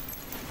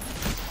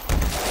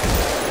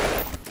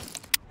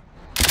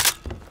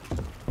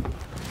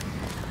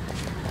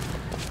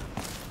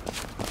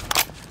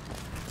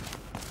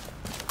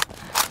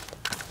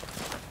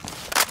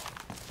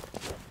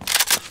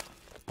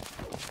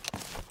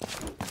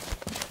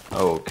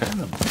 Okay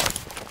then.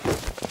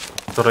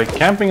 So they're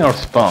camping our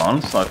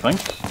spawns, I think.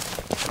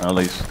 At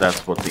least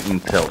that's what the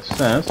intel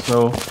says,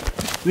 so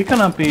we're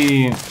gonna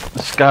be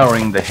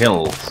scouring the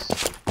hills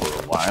for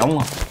a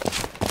while.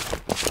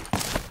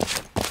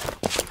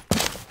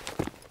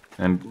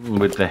 And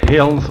with the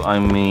hills, I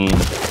mean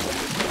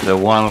the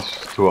ones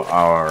to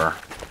our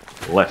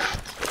left.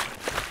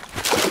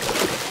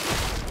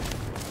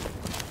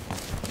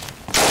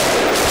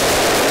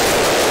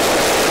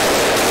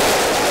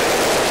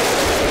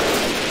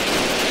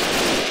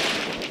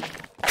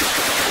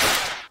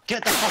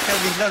 Get the fuck out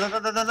of me! No, no, no,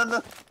 no, no,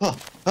 no! Oh,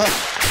 oh.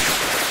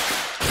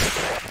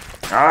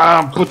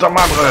 Ah, puta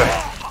madre!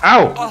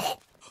 Ow!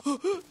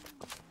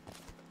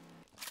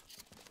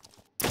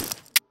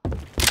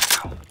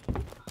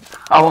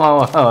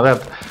 Oh,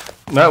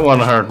 that one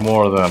hurt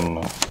more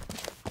than...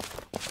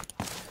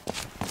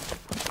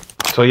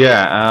 So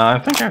yeah, I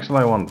think actually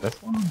I want this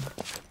one.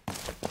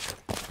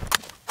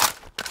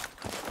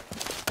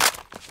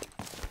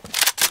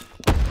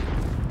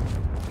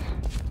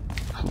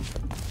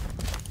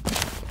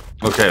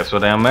 Okay, so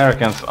the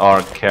Americans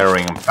are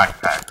carrying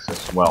backpacks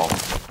as well,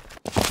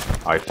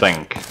 I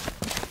think.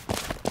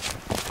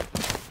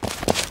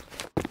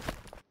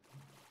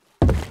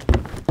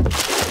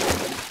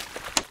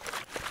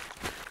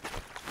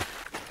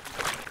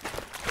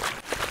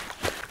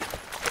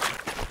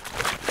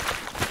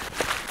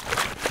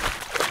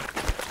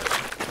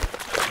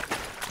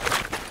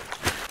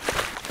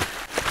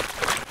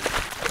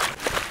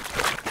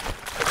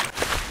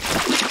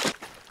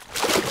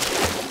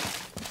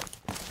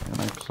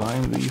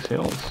 behind these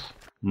hills?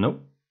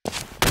 Nope.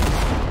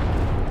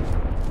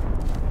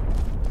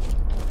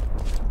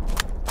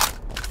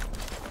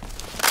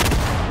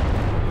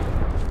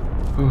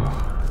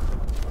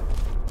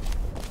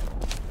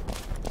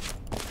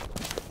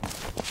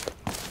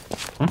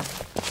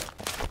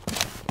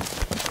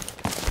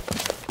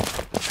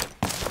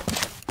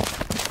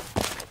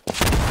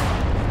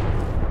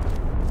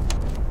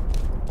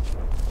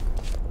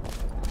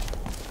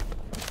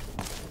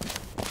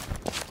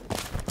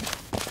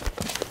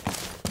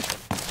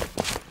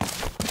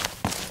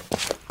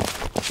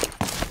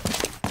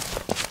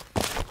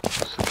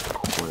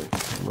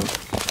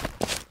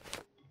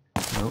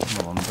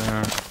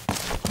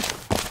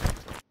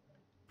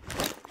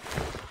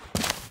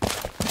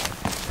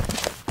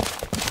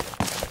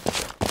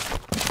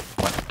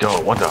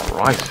 God, what a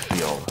rice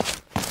field.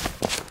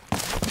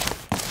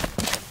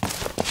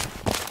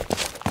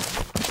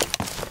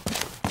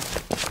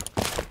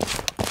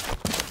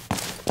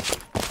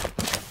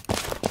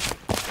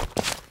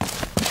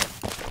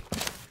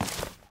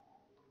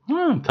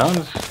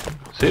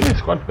 City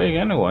is quite big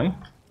anyway.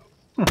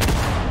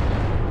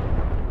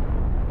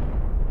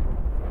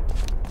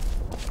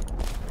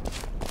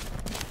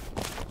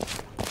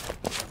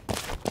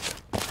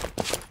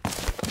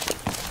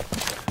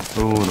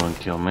 Oh, don't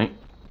kill me.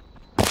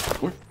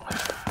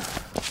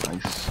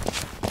 Nice.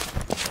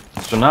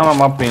 So now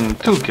I'm up in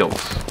 2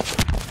 kills.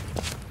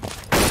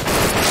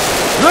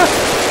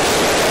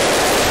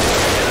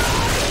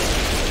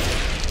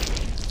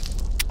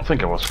 I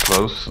think I was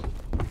close.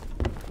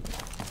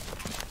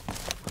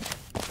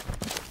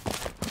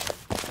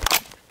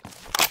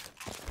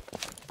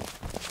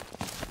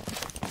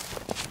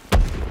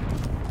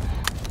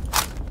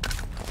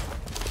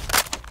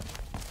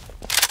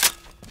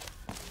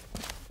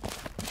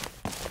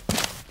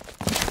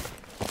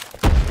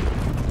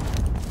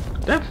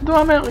 That's the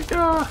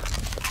America!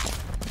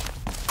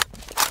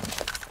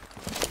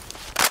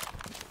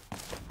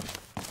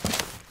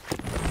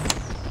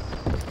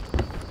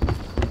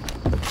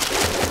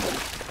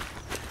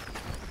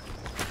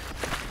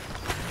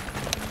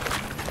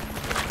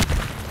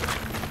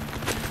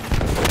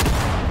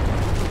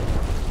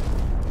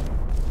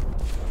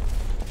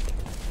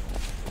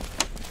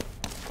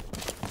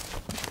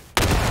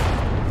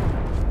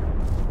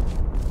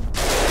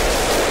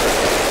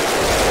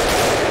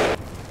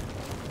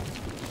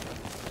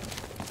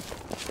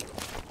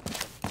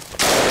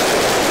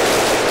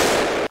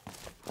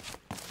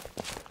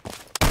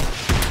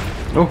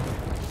 Oh!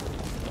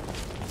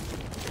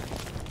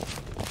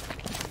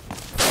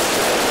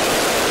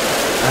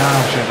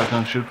 Ah, shit, I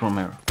can't shoot from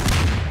here.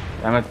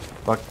 Damn it,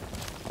 fuck.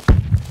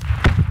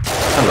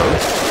 Hello.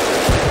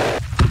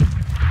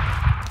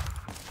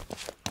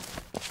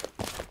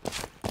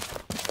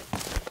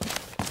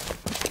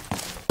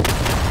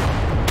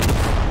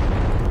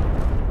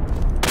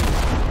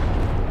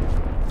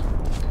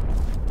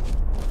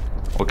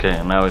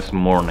 Okay, now it's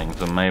morning,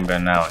 so maybe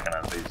now I can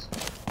at least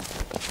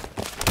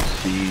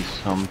see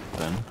something.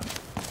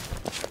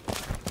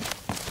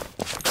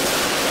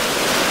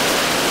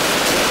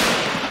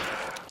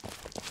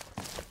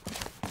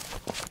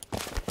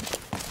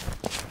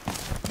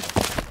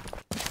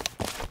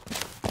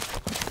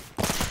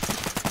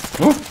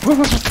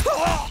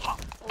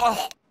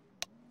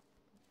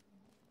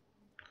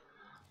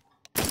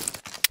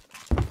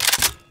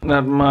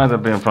 That might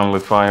have been friendly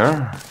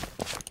fire.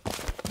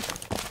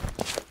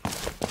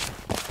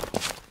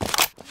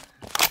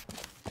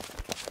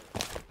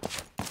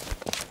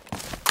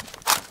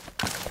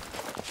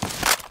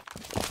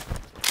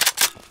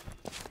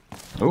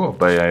 Oh,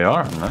 bay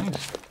AR,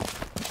 nice.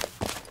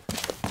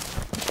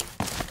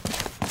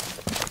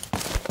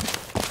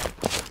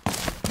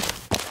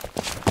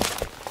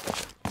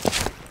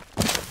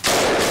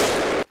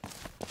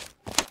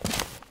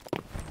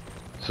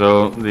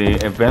 So the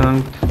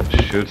event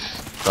should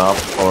stop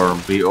or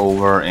be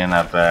over in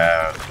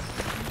about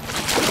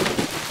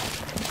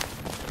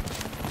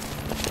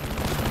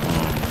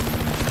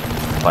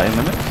 5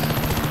 minutes?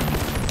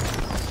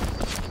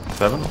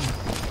 7?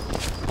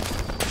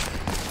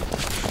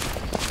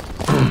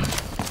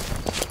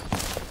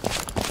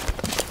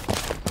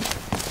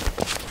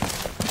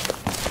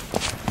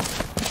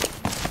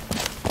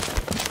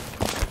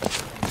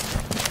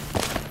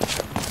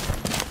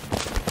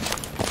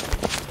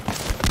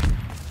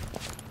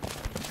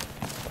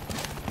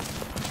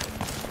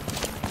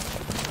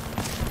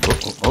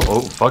 Oh,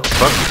 fuck.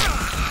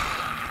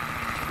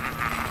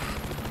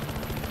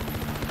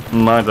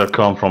 Might have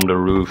come from the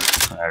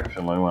roof,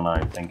 actually, when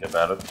I think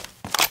about it.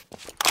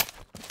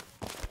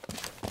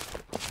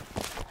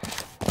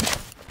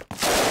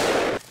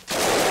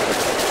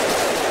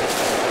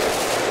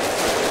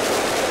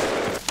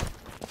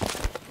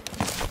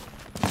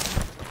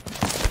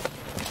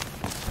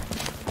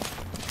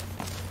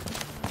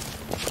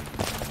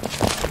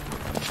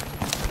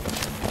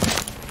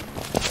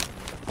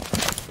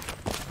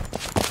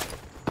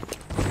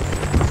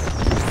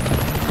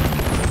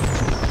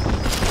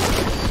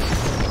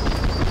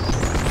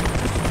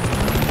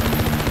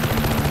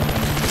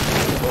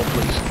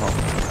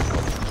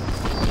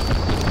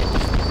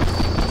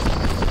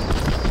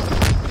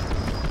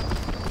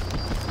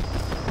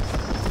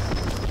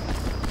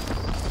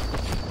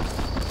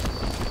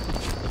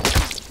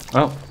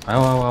 Oh,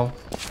 ow.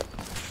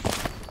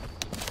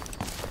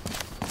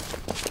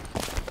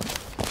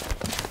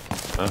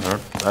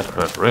 That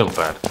hurt real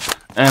bad.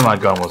 And my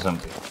gun was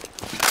empty.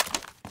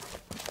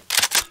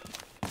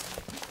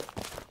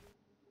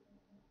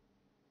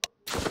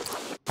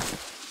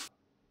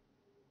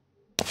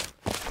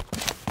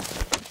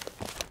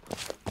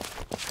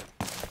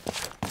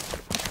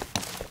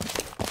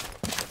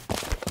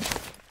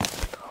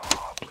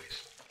 Oh,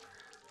 please.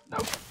 No,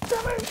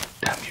 damn it.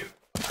 Damn you.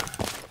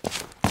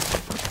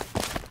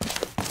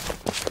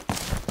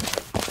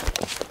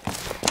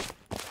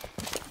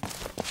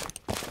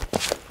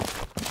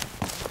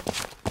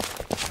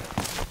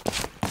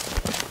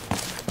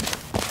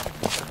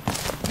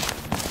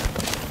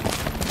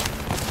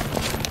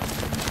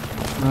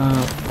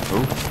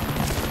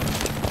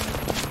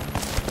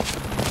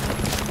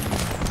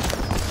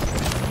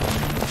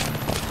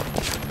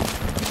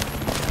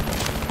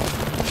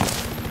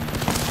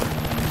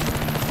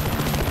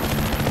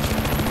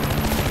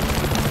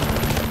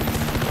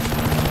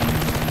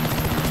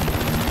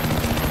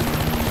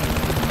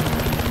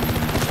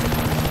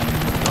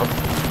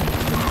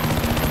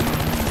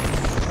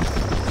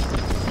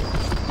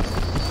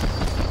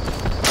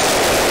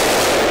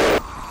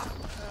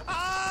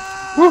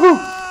 Woohoo!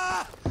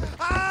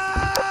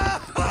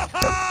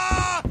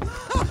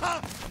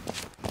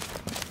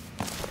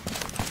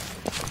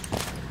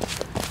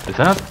 Is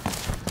that?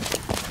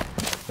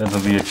 That's a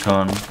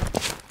Vietnamn.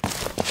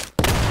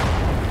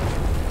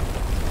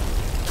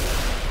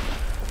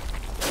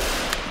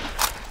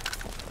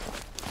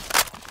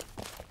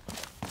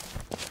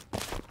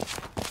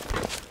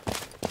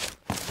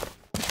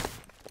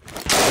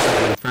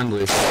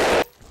 Friendly.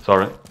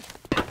 Sorry.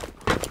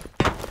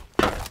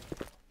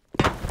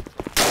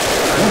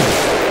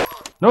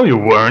 No, you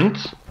weren't.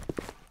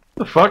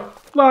 The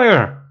fuck,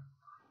 liar!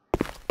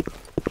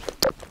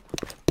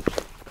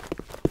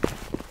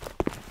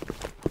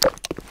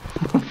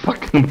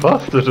 Fucking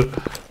bastard.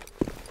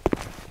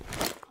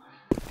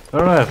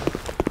 Alright.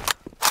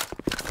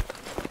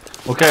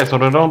 Okay, so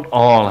they don't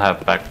all have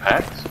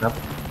backpacks. Yep.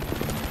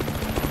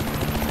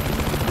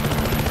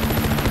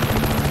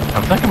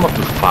 I think I'm up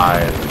to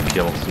 5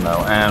 kills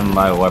now, and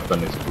my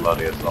weapon is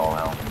bloody as all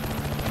hell.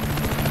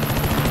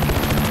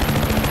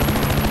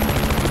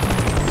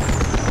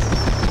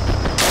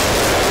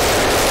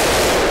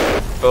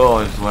 Oh,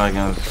 it's lagging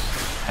as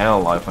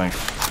hell, I think.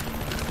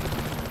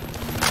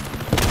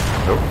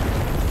 Nope.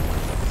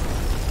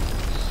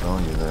 Saw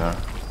you there.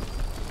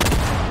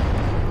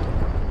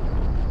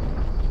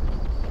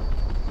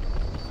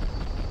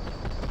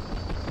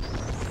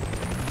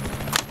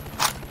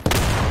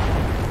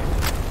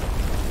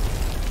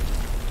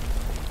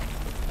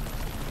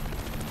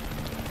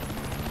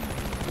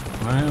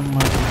 Where am I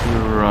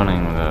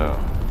running though?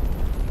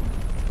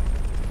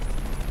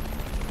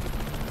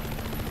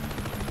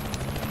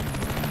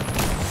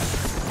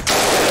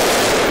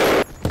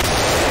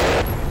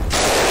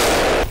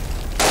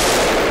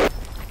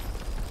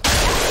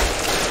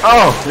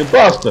 Oh, you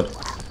bastard!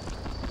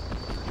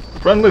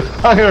 Friendly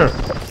fire,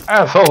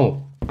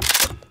 asshole!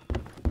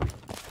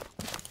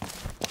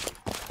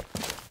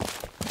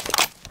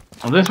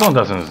 Well, this one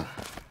doesn't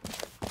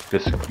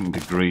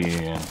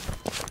disagree.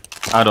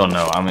 I don't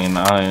know. I mean,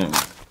 I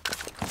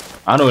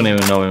don't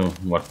even know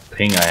what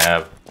ping I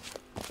have.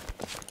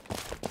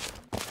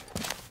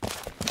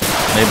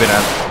 Maybe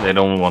that they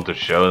don't want to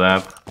show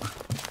that,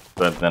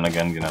 but then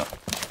again, you know.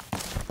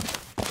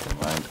 Never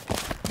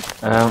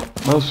mind.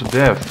 Most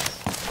deaths.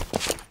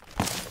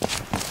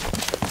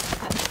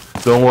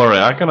 Don't worry,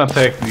 I'm gonna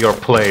take your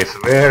place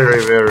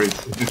very, very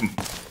soon.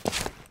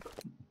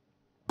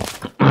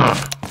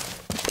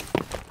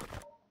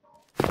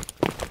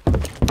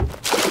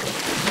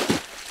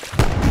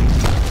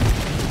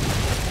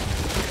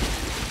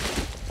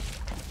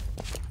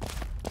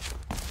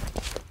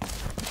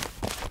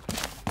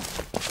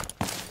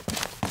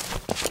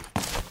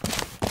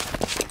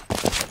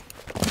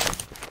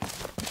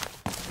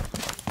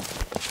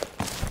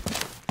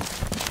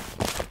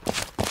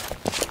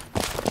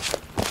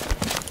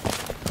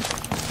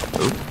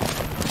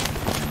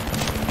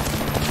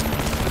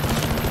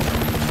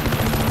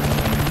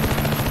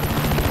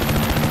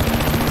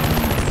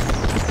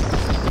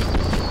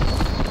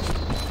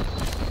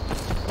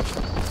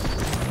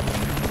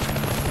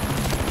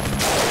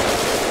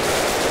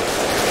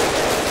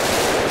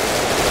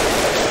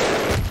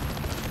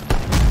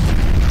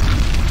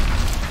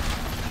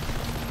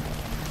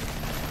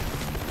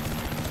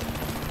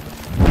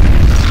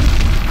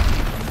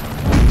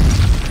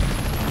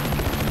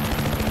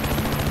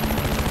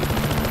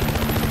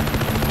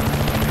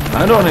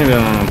 I don't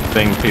even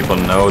think people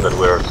know that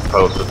we're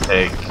supposed to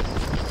take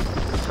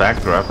the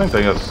factory. I think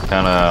they just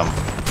kinda...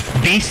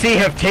 BC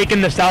have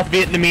taken the South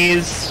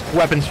Vietnamese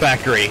weapons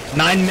factory.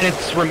 10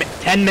 minutes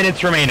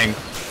remaining.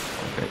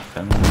 Okay,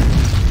 10 minutes.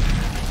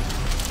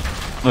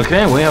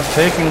 Okay, we have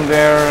taken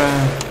their...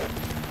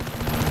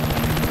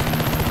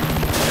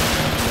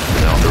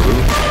 down the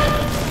roof.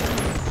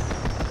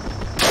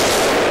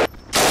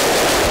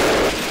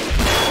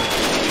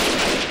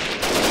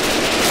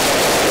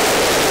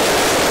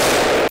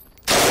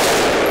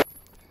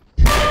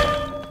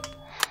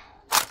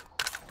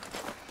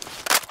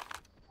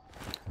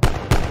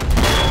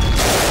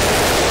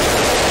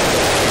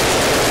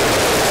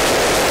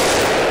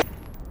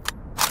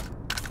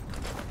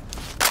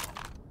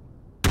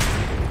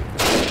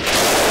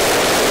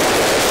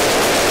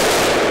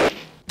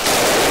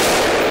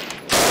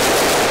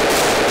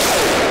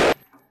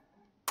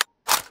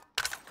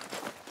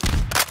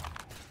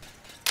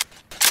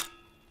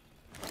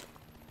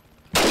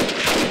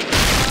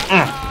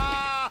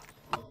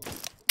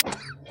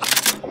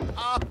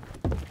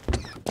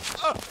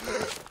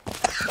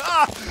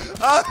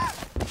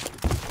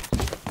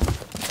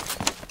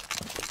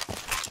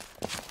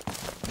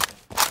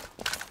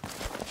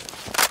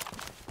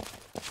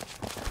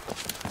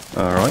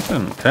 Alright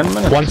then, 10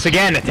 minutes. Once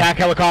again, attack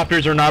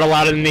helicopters are not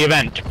allowed in the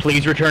event.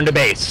 Please return to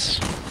base.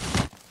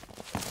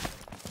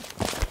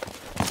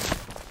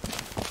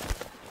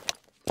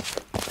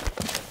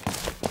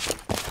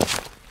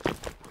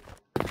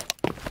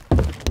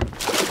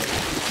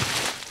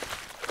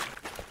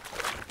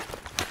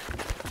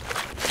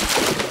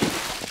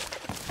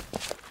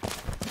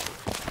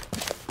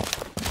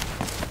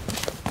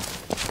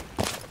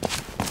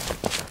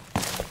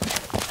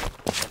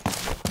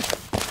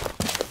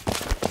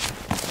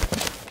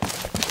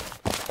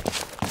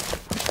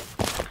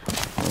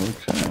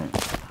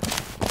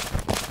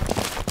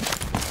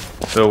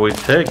 So we're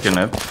taking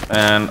it,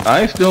 and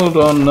I still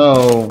don't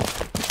know.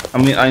 I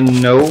mean, I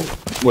know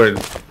where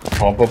it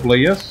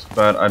probably is,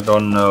 but I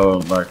don't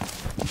know like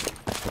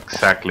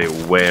exactly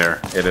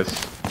where it is.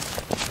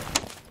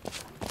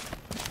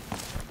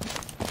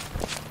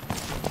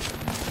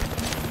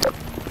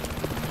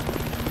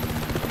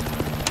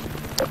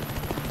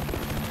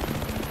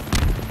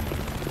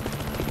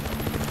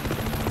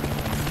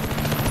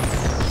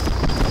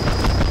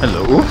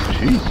 Hello, oof,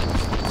 jeez.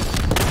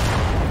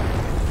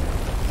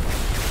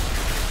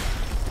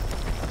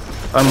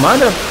 I might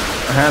have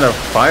had a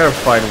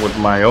firefight with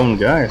my own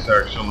guys,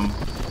 actually.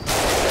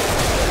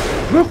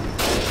 Whoop.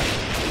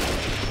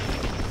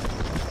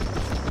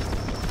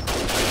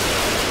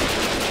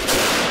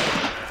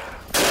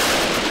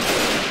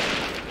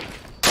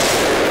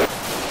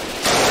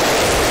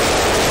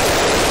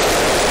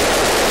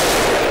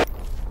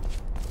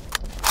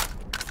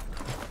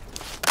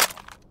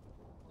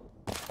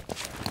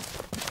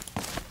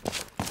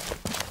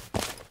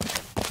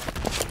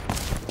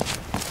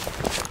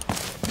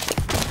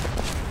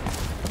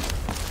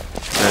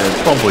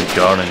 Probably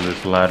guarding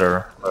this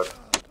ladder, but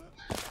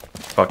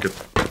fuck it.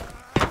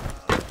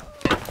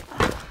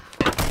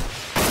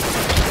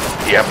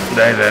 Yep,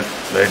 they did.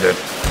 They did.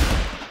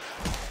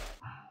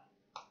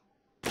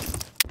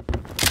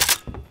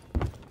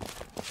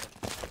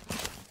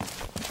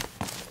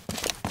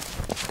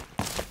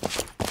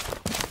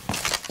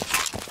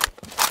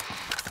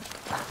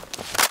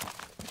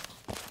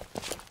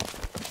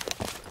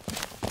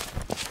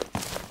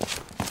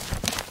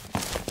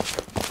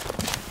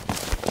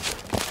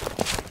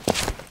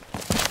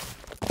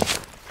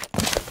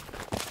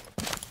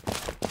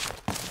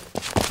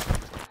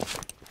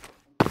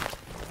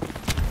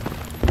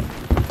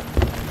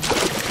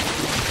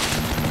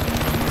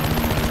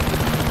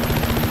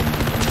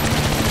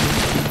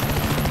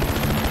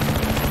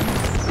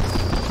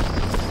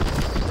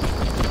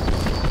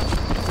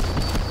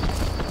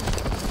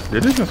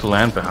 Did it just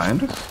land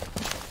behind us?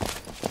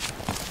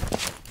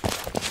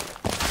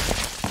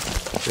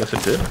 Yes,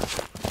 it did.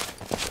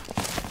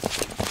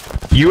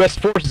 U.S.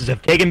 forces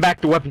have taken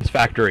back the weapons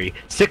factory.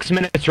 6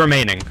 minutes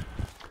remaining.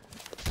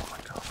 Oh my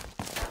god.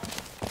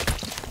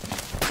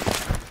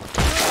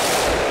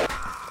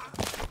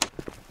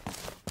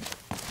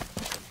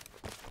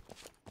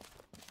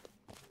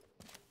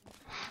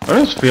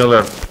 I just feel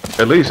that,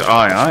 at least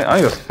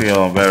I just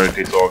feel very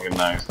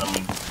disorganized. I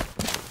mean,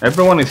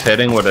 everyone is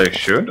heading where they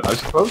should, I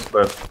suppose,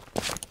 but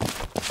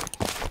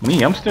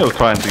me, I'm still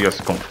trying to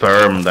just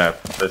confirm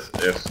that this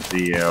is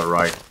the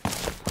right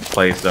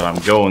place that I'm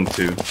going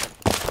to.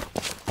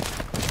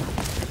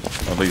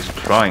 At least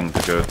trying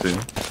to go to.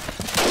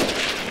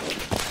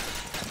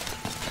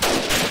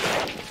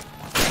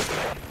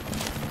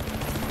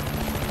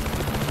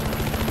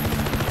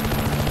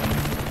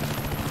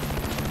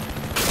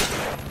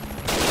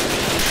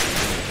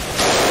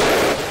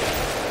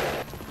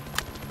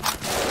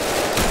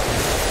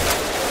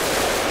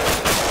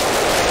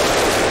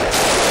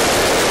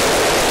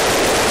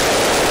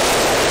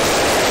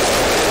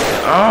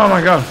 Oh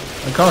my god,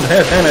 I can't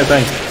hit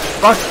anything.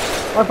 Fuck!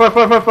 Fuck, fuck,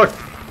 fuck, fuck, fuck!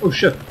 Oh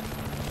shit.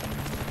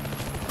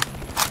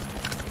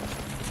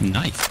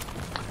 Nice.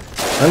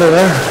 Hello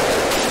there.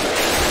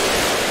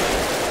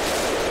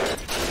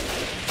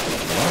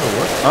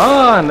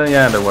 Ah, and then,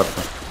 yeah, the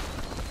weapon.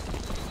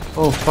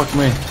 Oh, fuck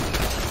me.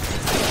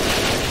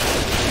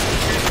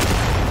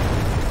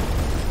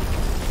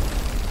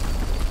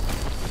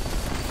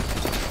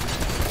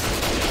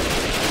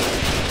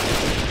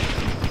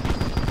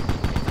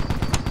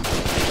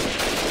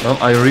 Well,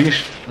 I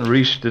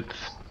reached it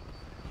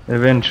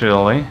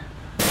eventually.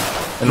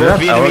 And North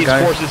that's our Vietnamese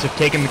guy. forces have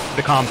taken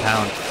the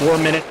compound. 4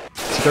 minutes,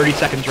 30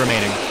 seconds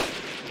remaining.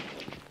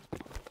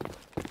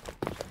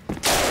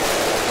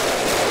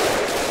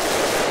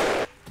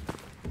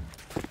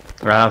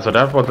 Ah, so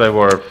that's what they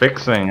were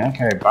fixing.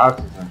 Okay,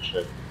 boxes and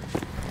shit.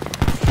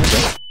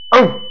 Okay.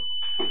 Oh!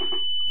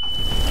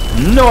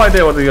 No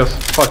idea what the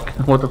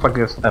fuck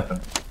just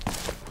happened.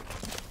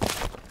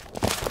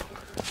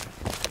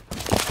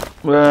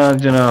 Well,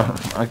 you know,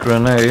 a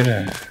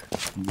grenade.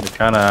 You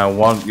kinda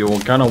want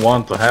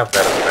to have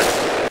that effect.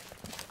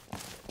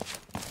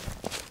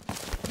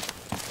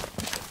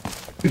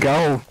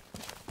 Go.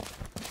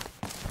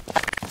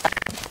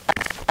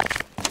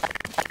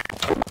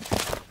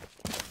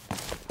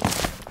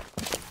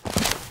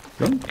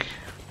 Drunk.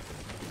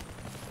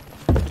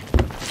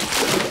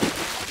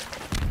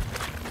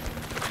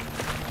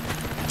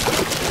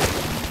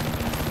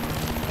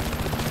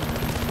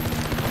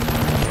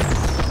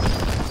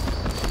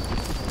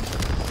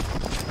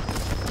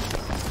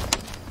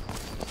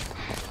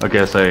 I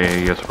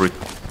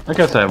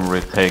guess I've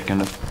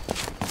retaken it.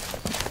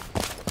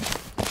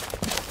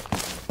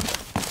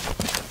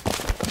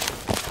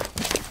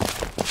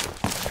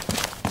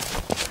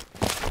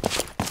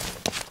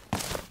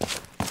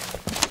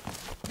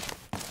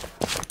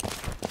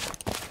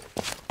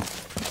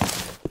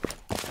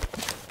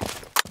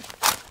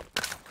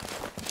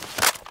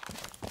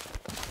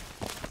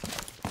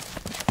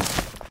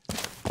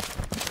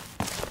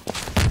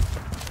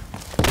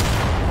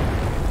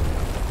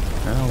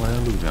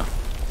 Hallelujah.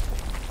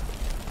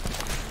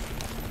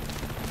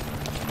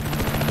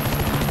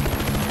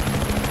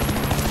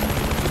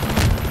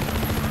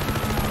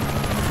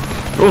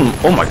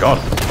 Oh my god,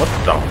 what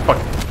the fuck?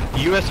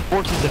 U.S.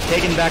 forces have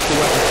taken back the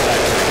weapons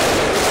factory.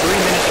 3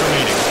 minutes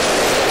remaining.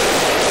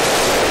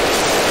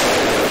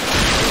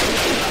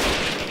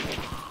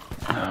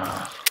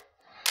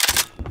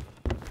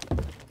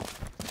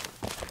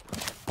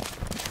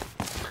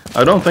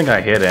 I don't think I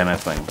hit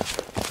anything.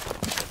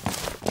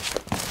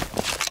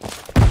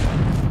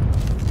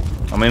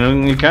 I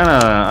mean,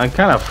 I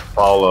kinda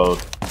followed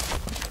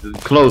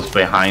close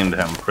behind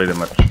him, pretty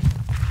much.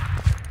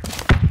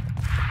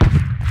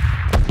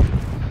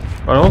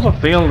 But I also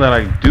feel that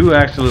I do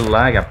actually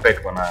lag a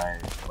bit when I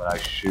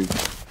shoot.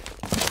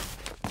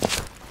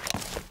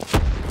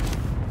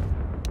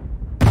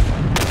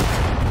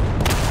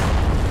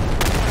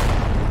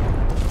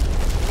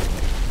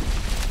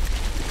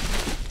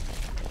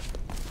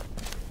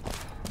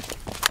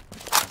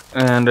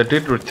 And I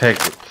did retake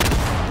it.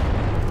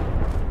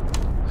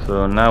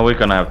 So now we're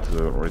gonna have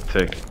to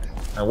retake it.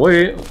 And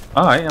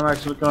I am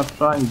actually gonna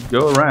try and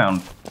go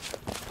around.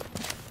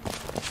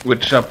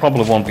 Which I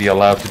probably won't be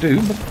allowed to do,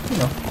 but you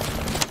know.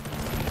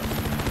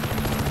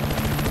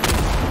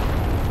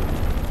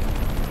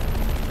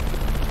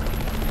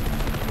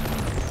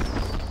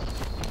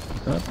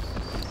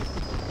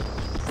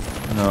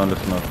 No,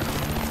 that's not.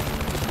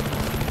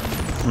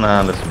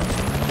 Nah, that's not.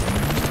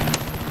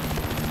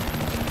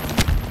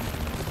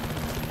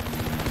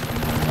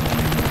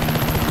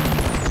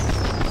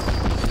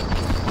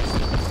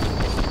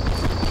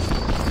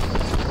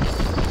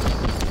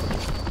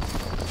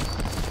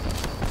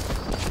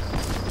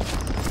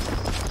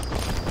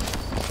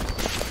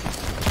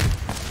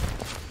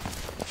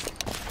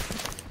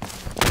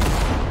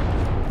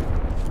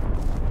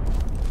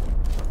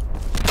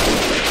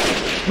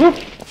 Whoop.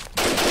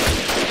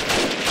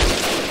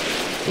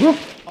 Whoop.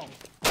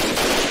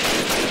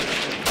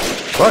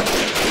 Fuck.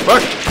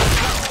 Fuck.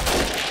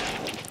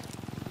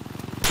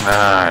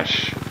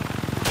 Gosh.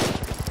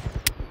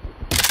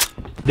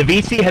 The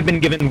VC had been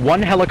given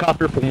 1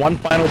 helicopter for 1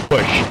 final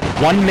push.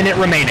 1 minute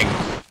remaining.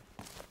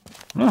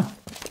 Oh,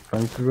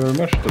 thank you very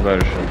much, the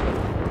version.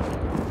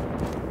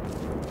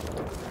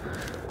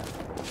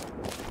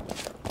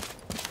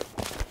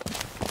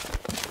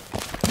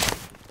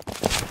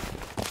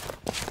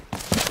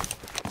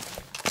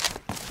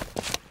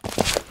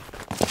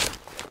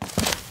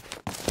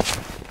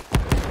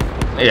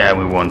 Yeah,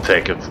 we won't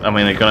take it. I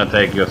mean, it's gonna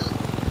take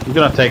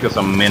us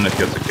a minute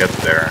just to get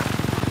there.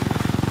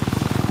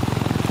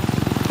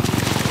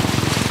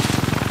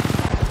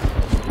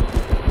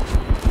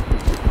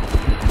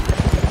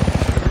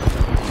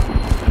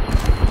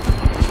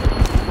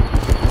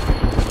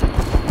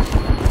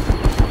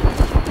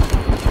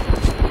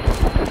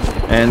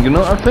 And you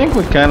know, I think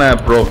we're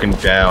kinda broken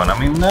down. I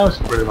mean, now it's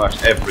pretty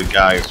much every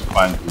guy is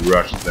trying to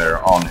rush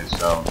there on his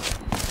own.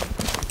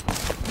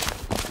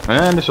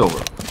 And it's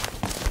over.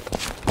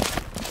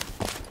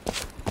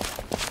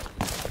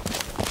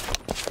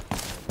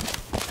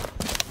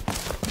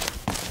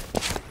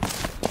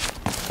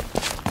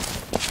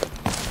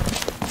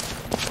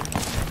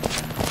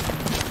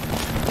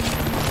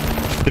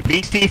 The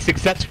VC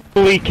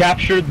successfully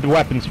captured the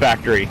weapons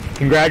factory.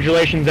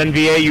 Congratulations,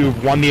 NVA,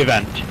 you've won the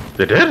event.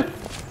 They did?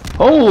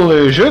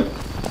 Holy shit!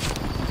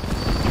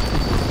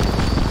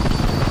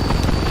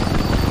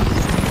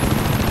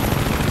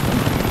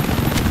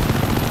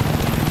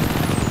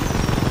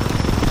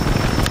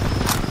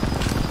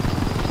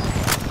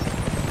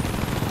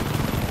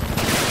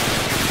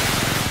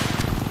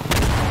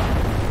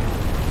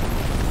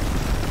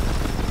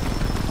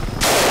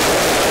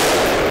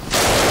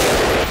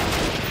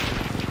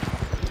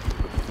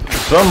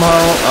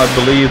 Somehow, I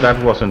believe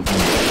that wasn't me.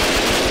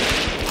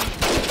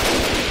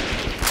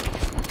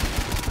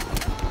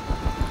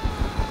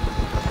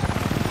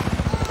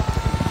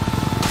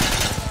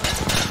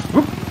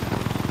 Whoop.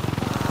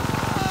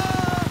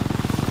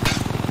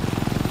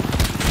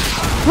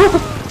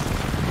 Whoop.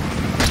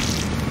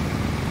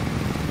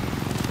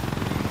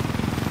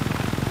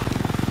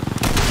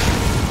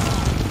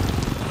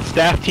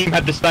 Staff team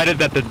have decided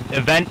that the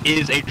event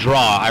is a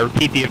draw. I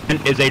repeat, the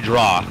event is a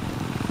draw.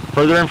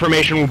 Further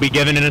information will be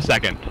given in a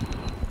second.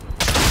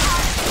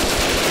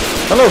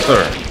 Hello,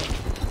 sir.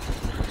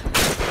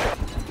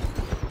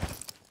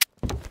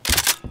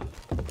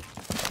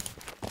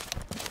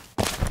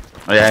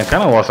 Yeah, it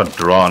kind of was a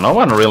draw. No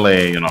one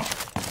really, you know.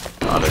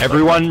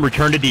 Everyone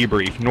return to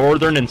debrief.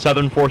 Northern and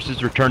Southern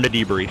forces return to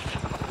debrief.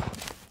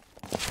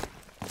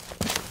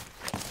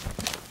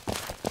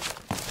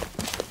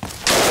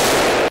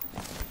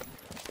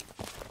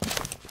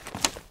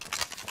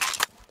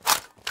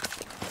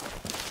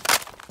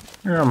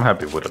 Yeah, I'm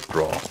happy with a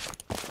draw.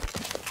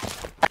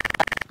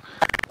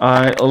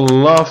 I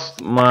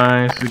lost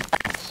my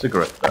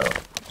cigarette though.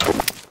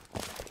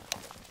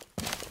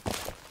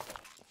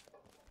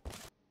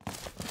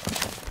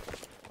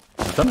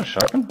 Is that a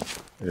shotgun?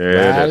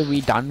 Yeah, well,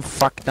 we done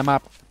fucked them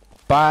up,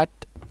 but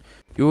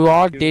you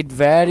all did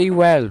very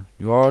well.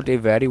 You all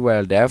did very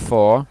well.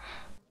 Therefore,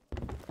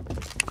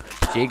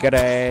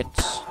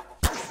 cigarettes.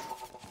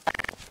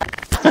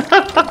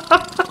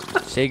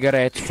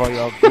 Cigarettes for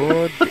your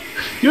good.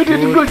 You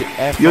did good.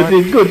 Effort. You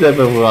did good,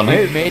 everyone. We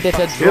Hey, made it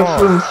a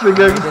draw. Yes,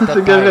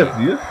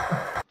 cigarette, yes.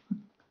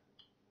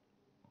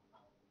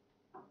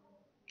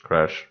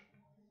 Crash.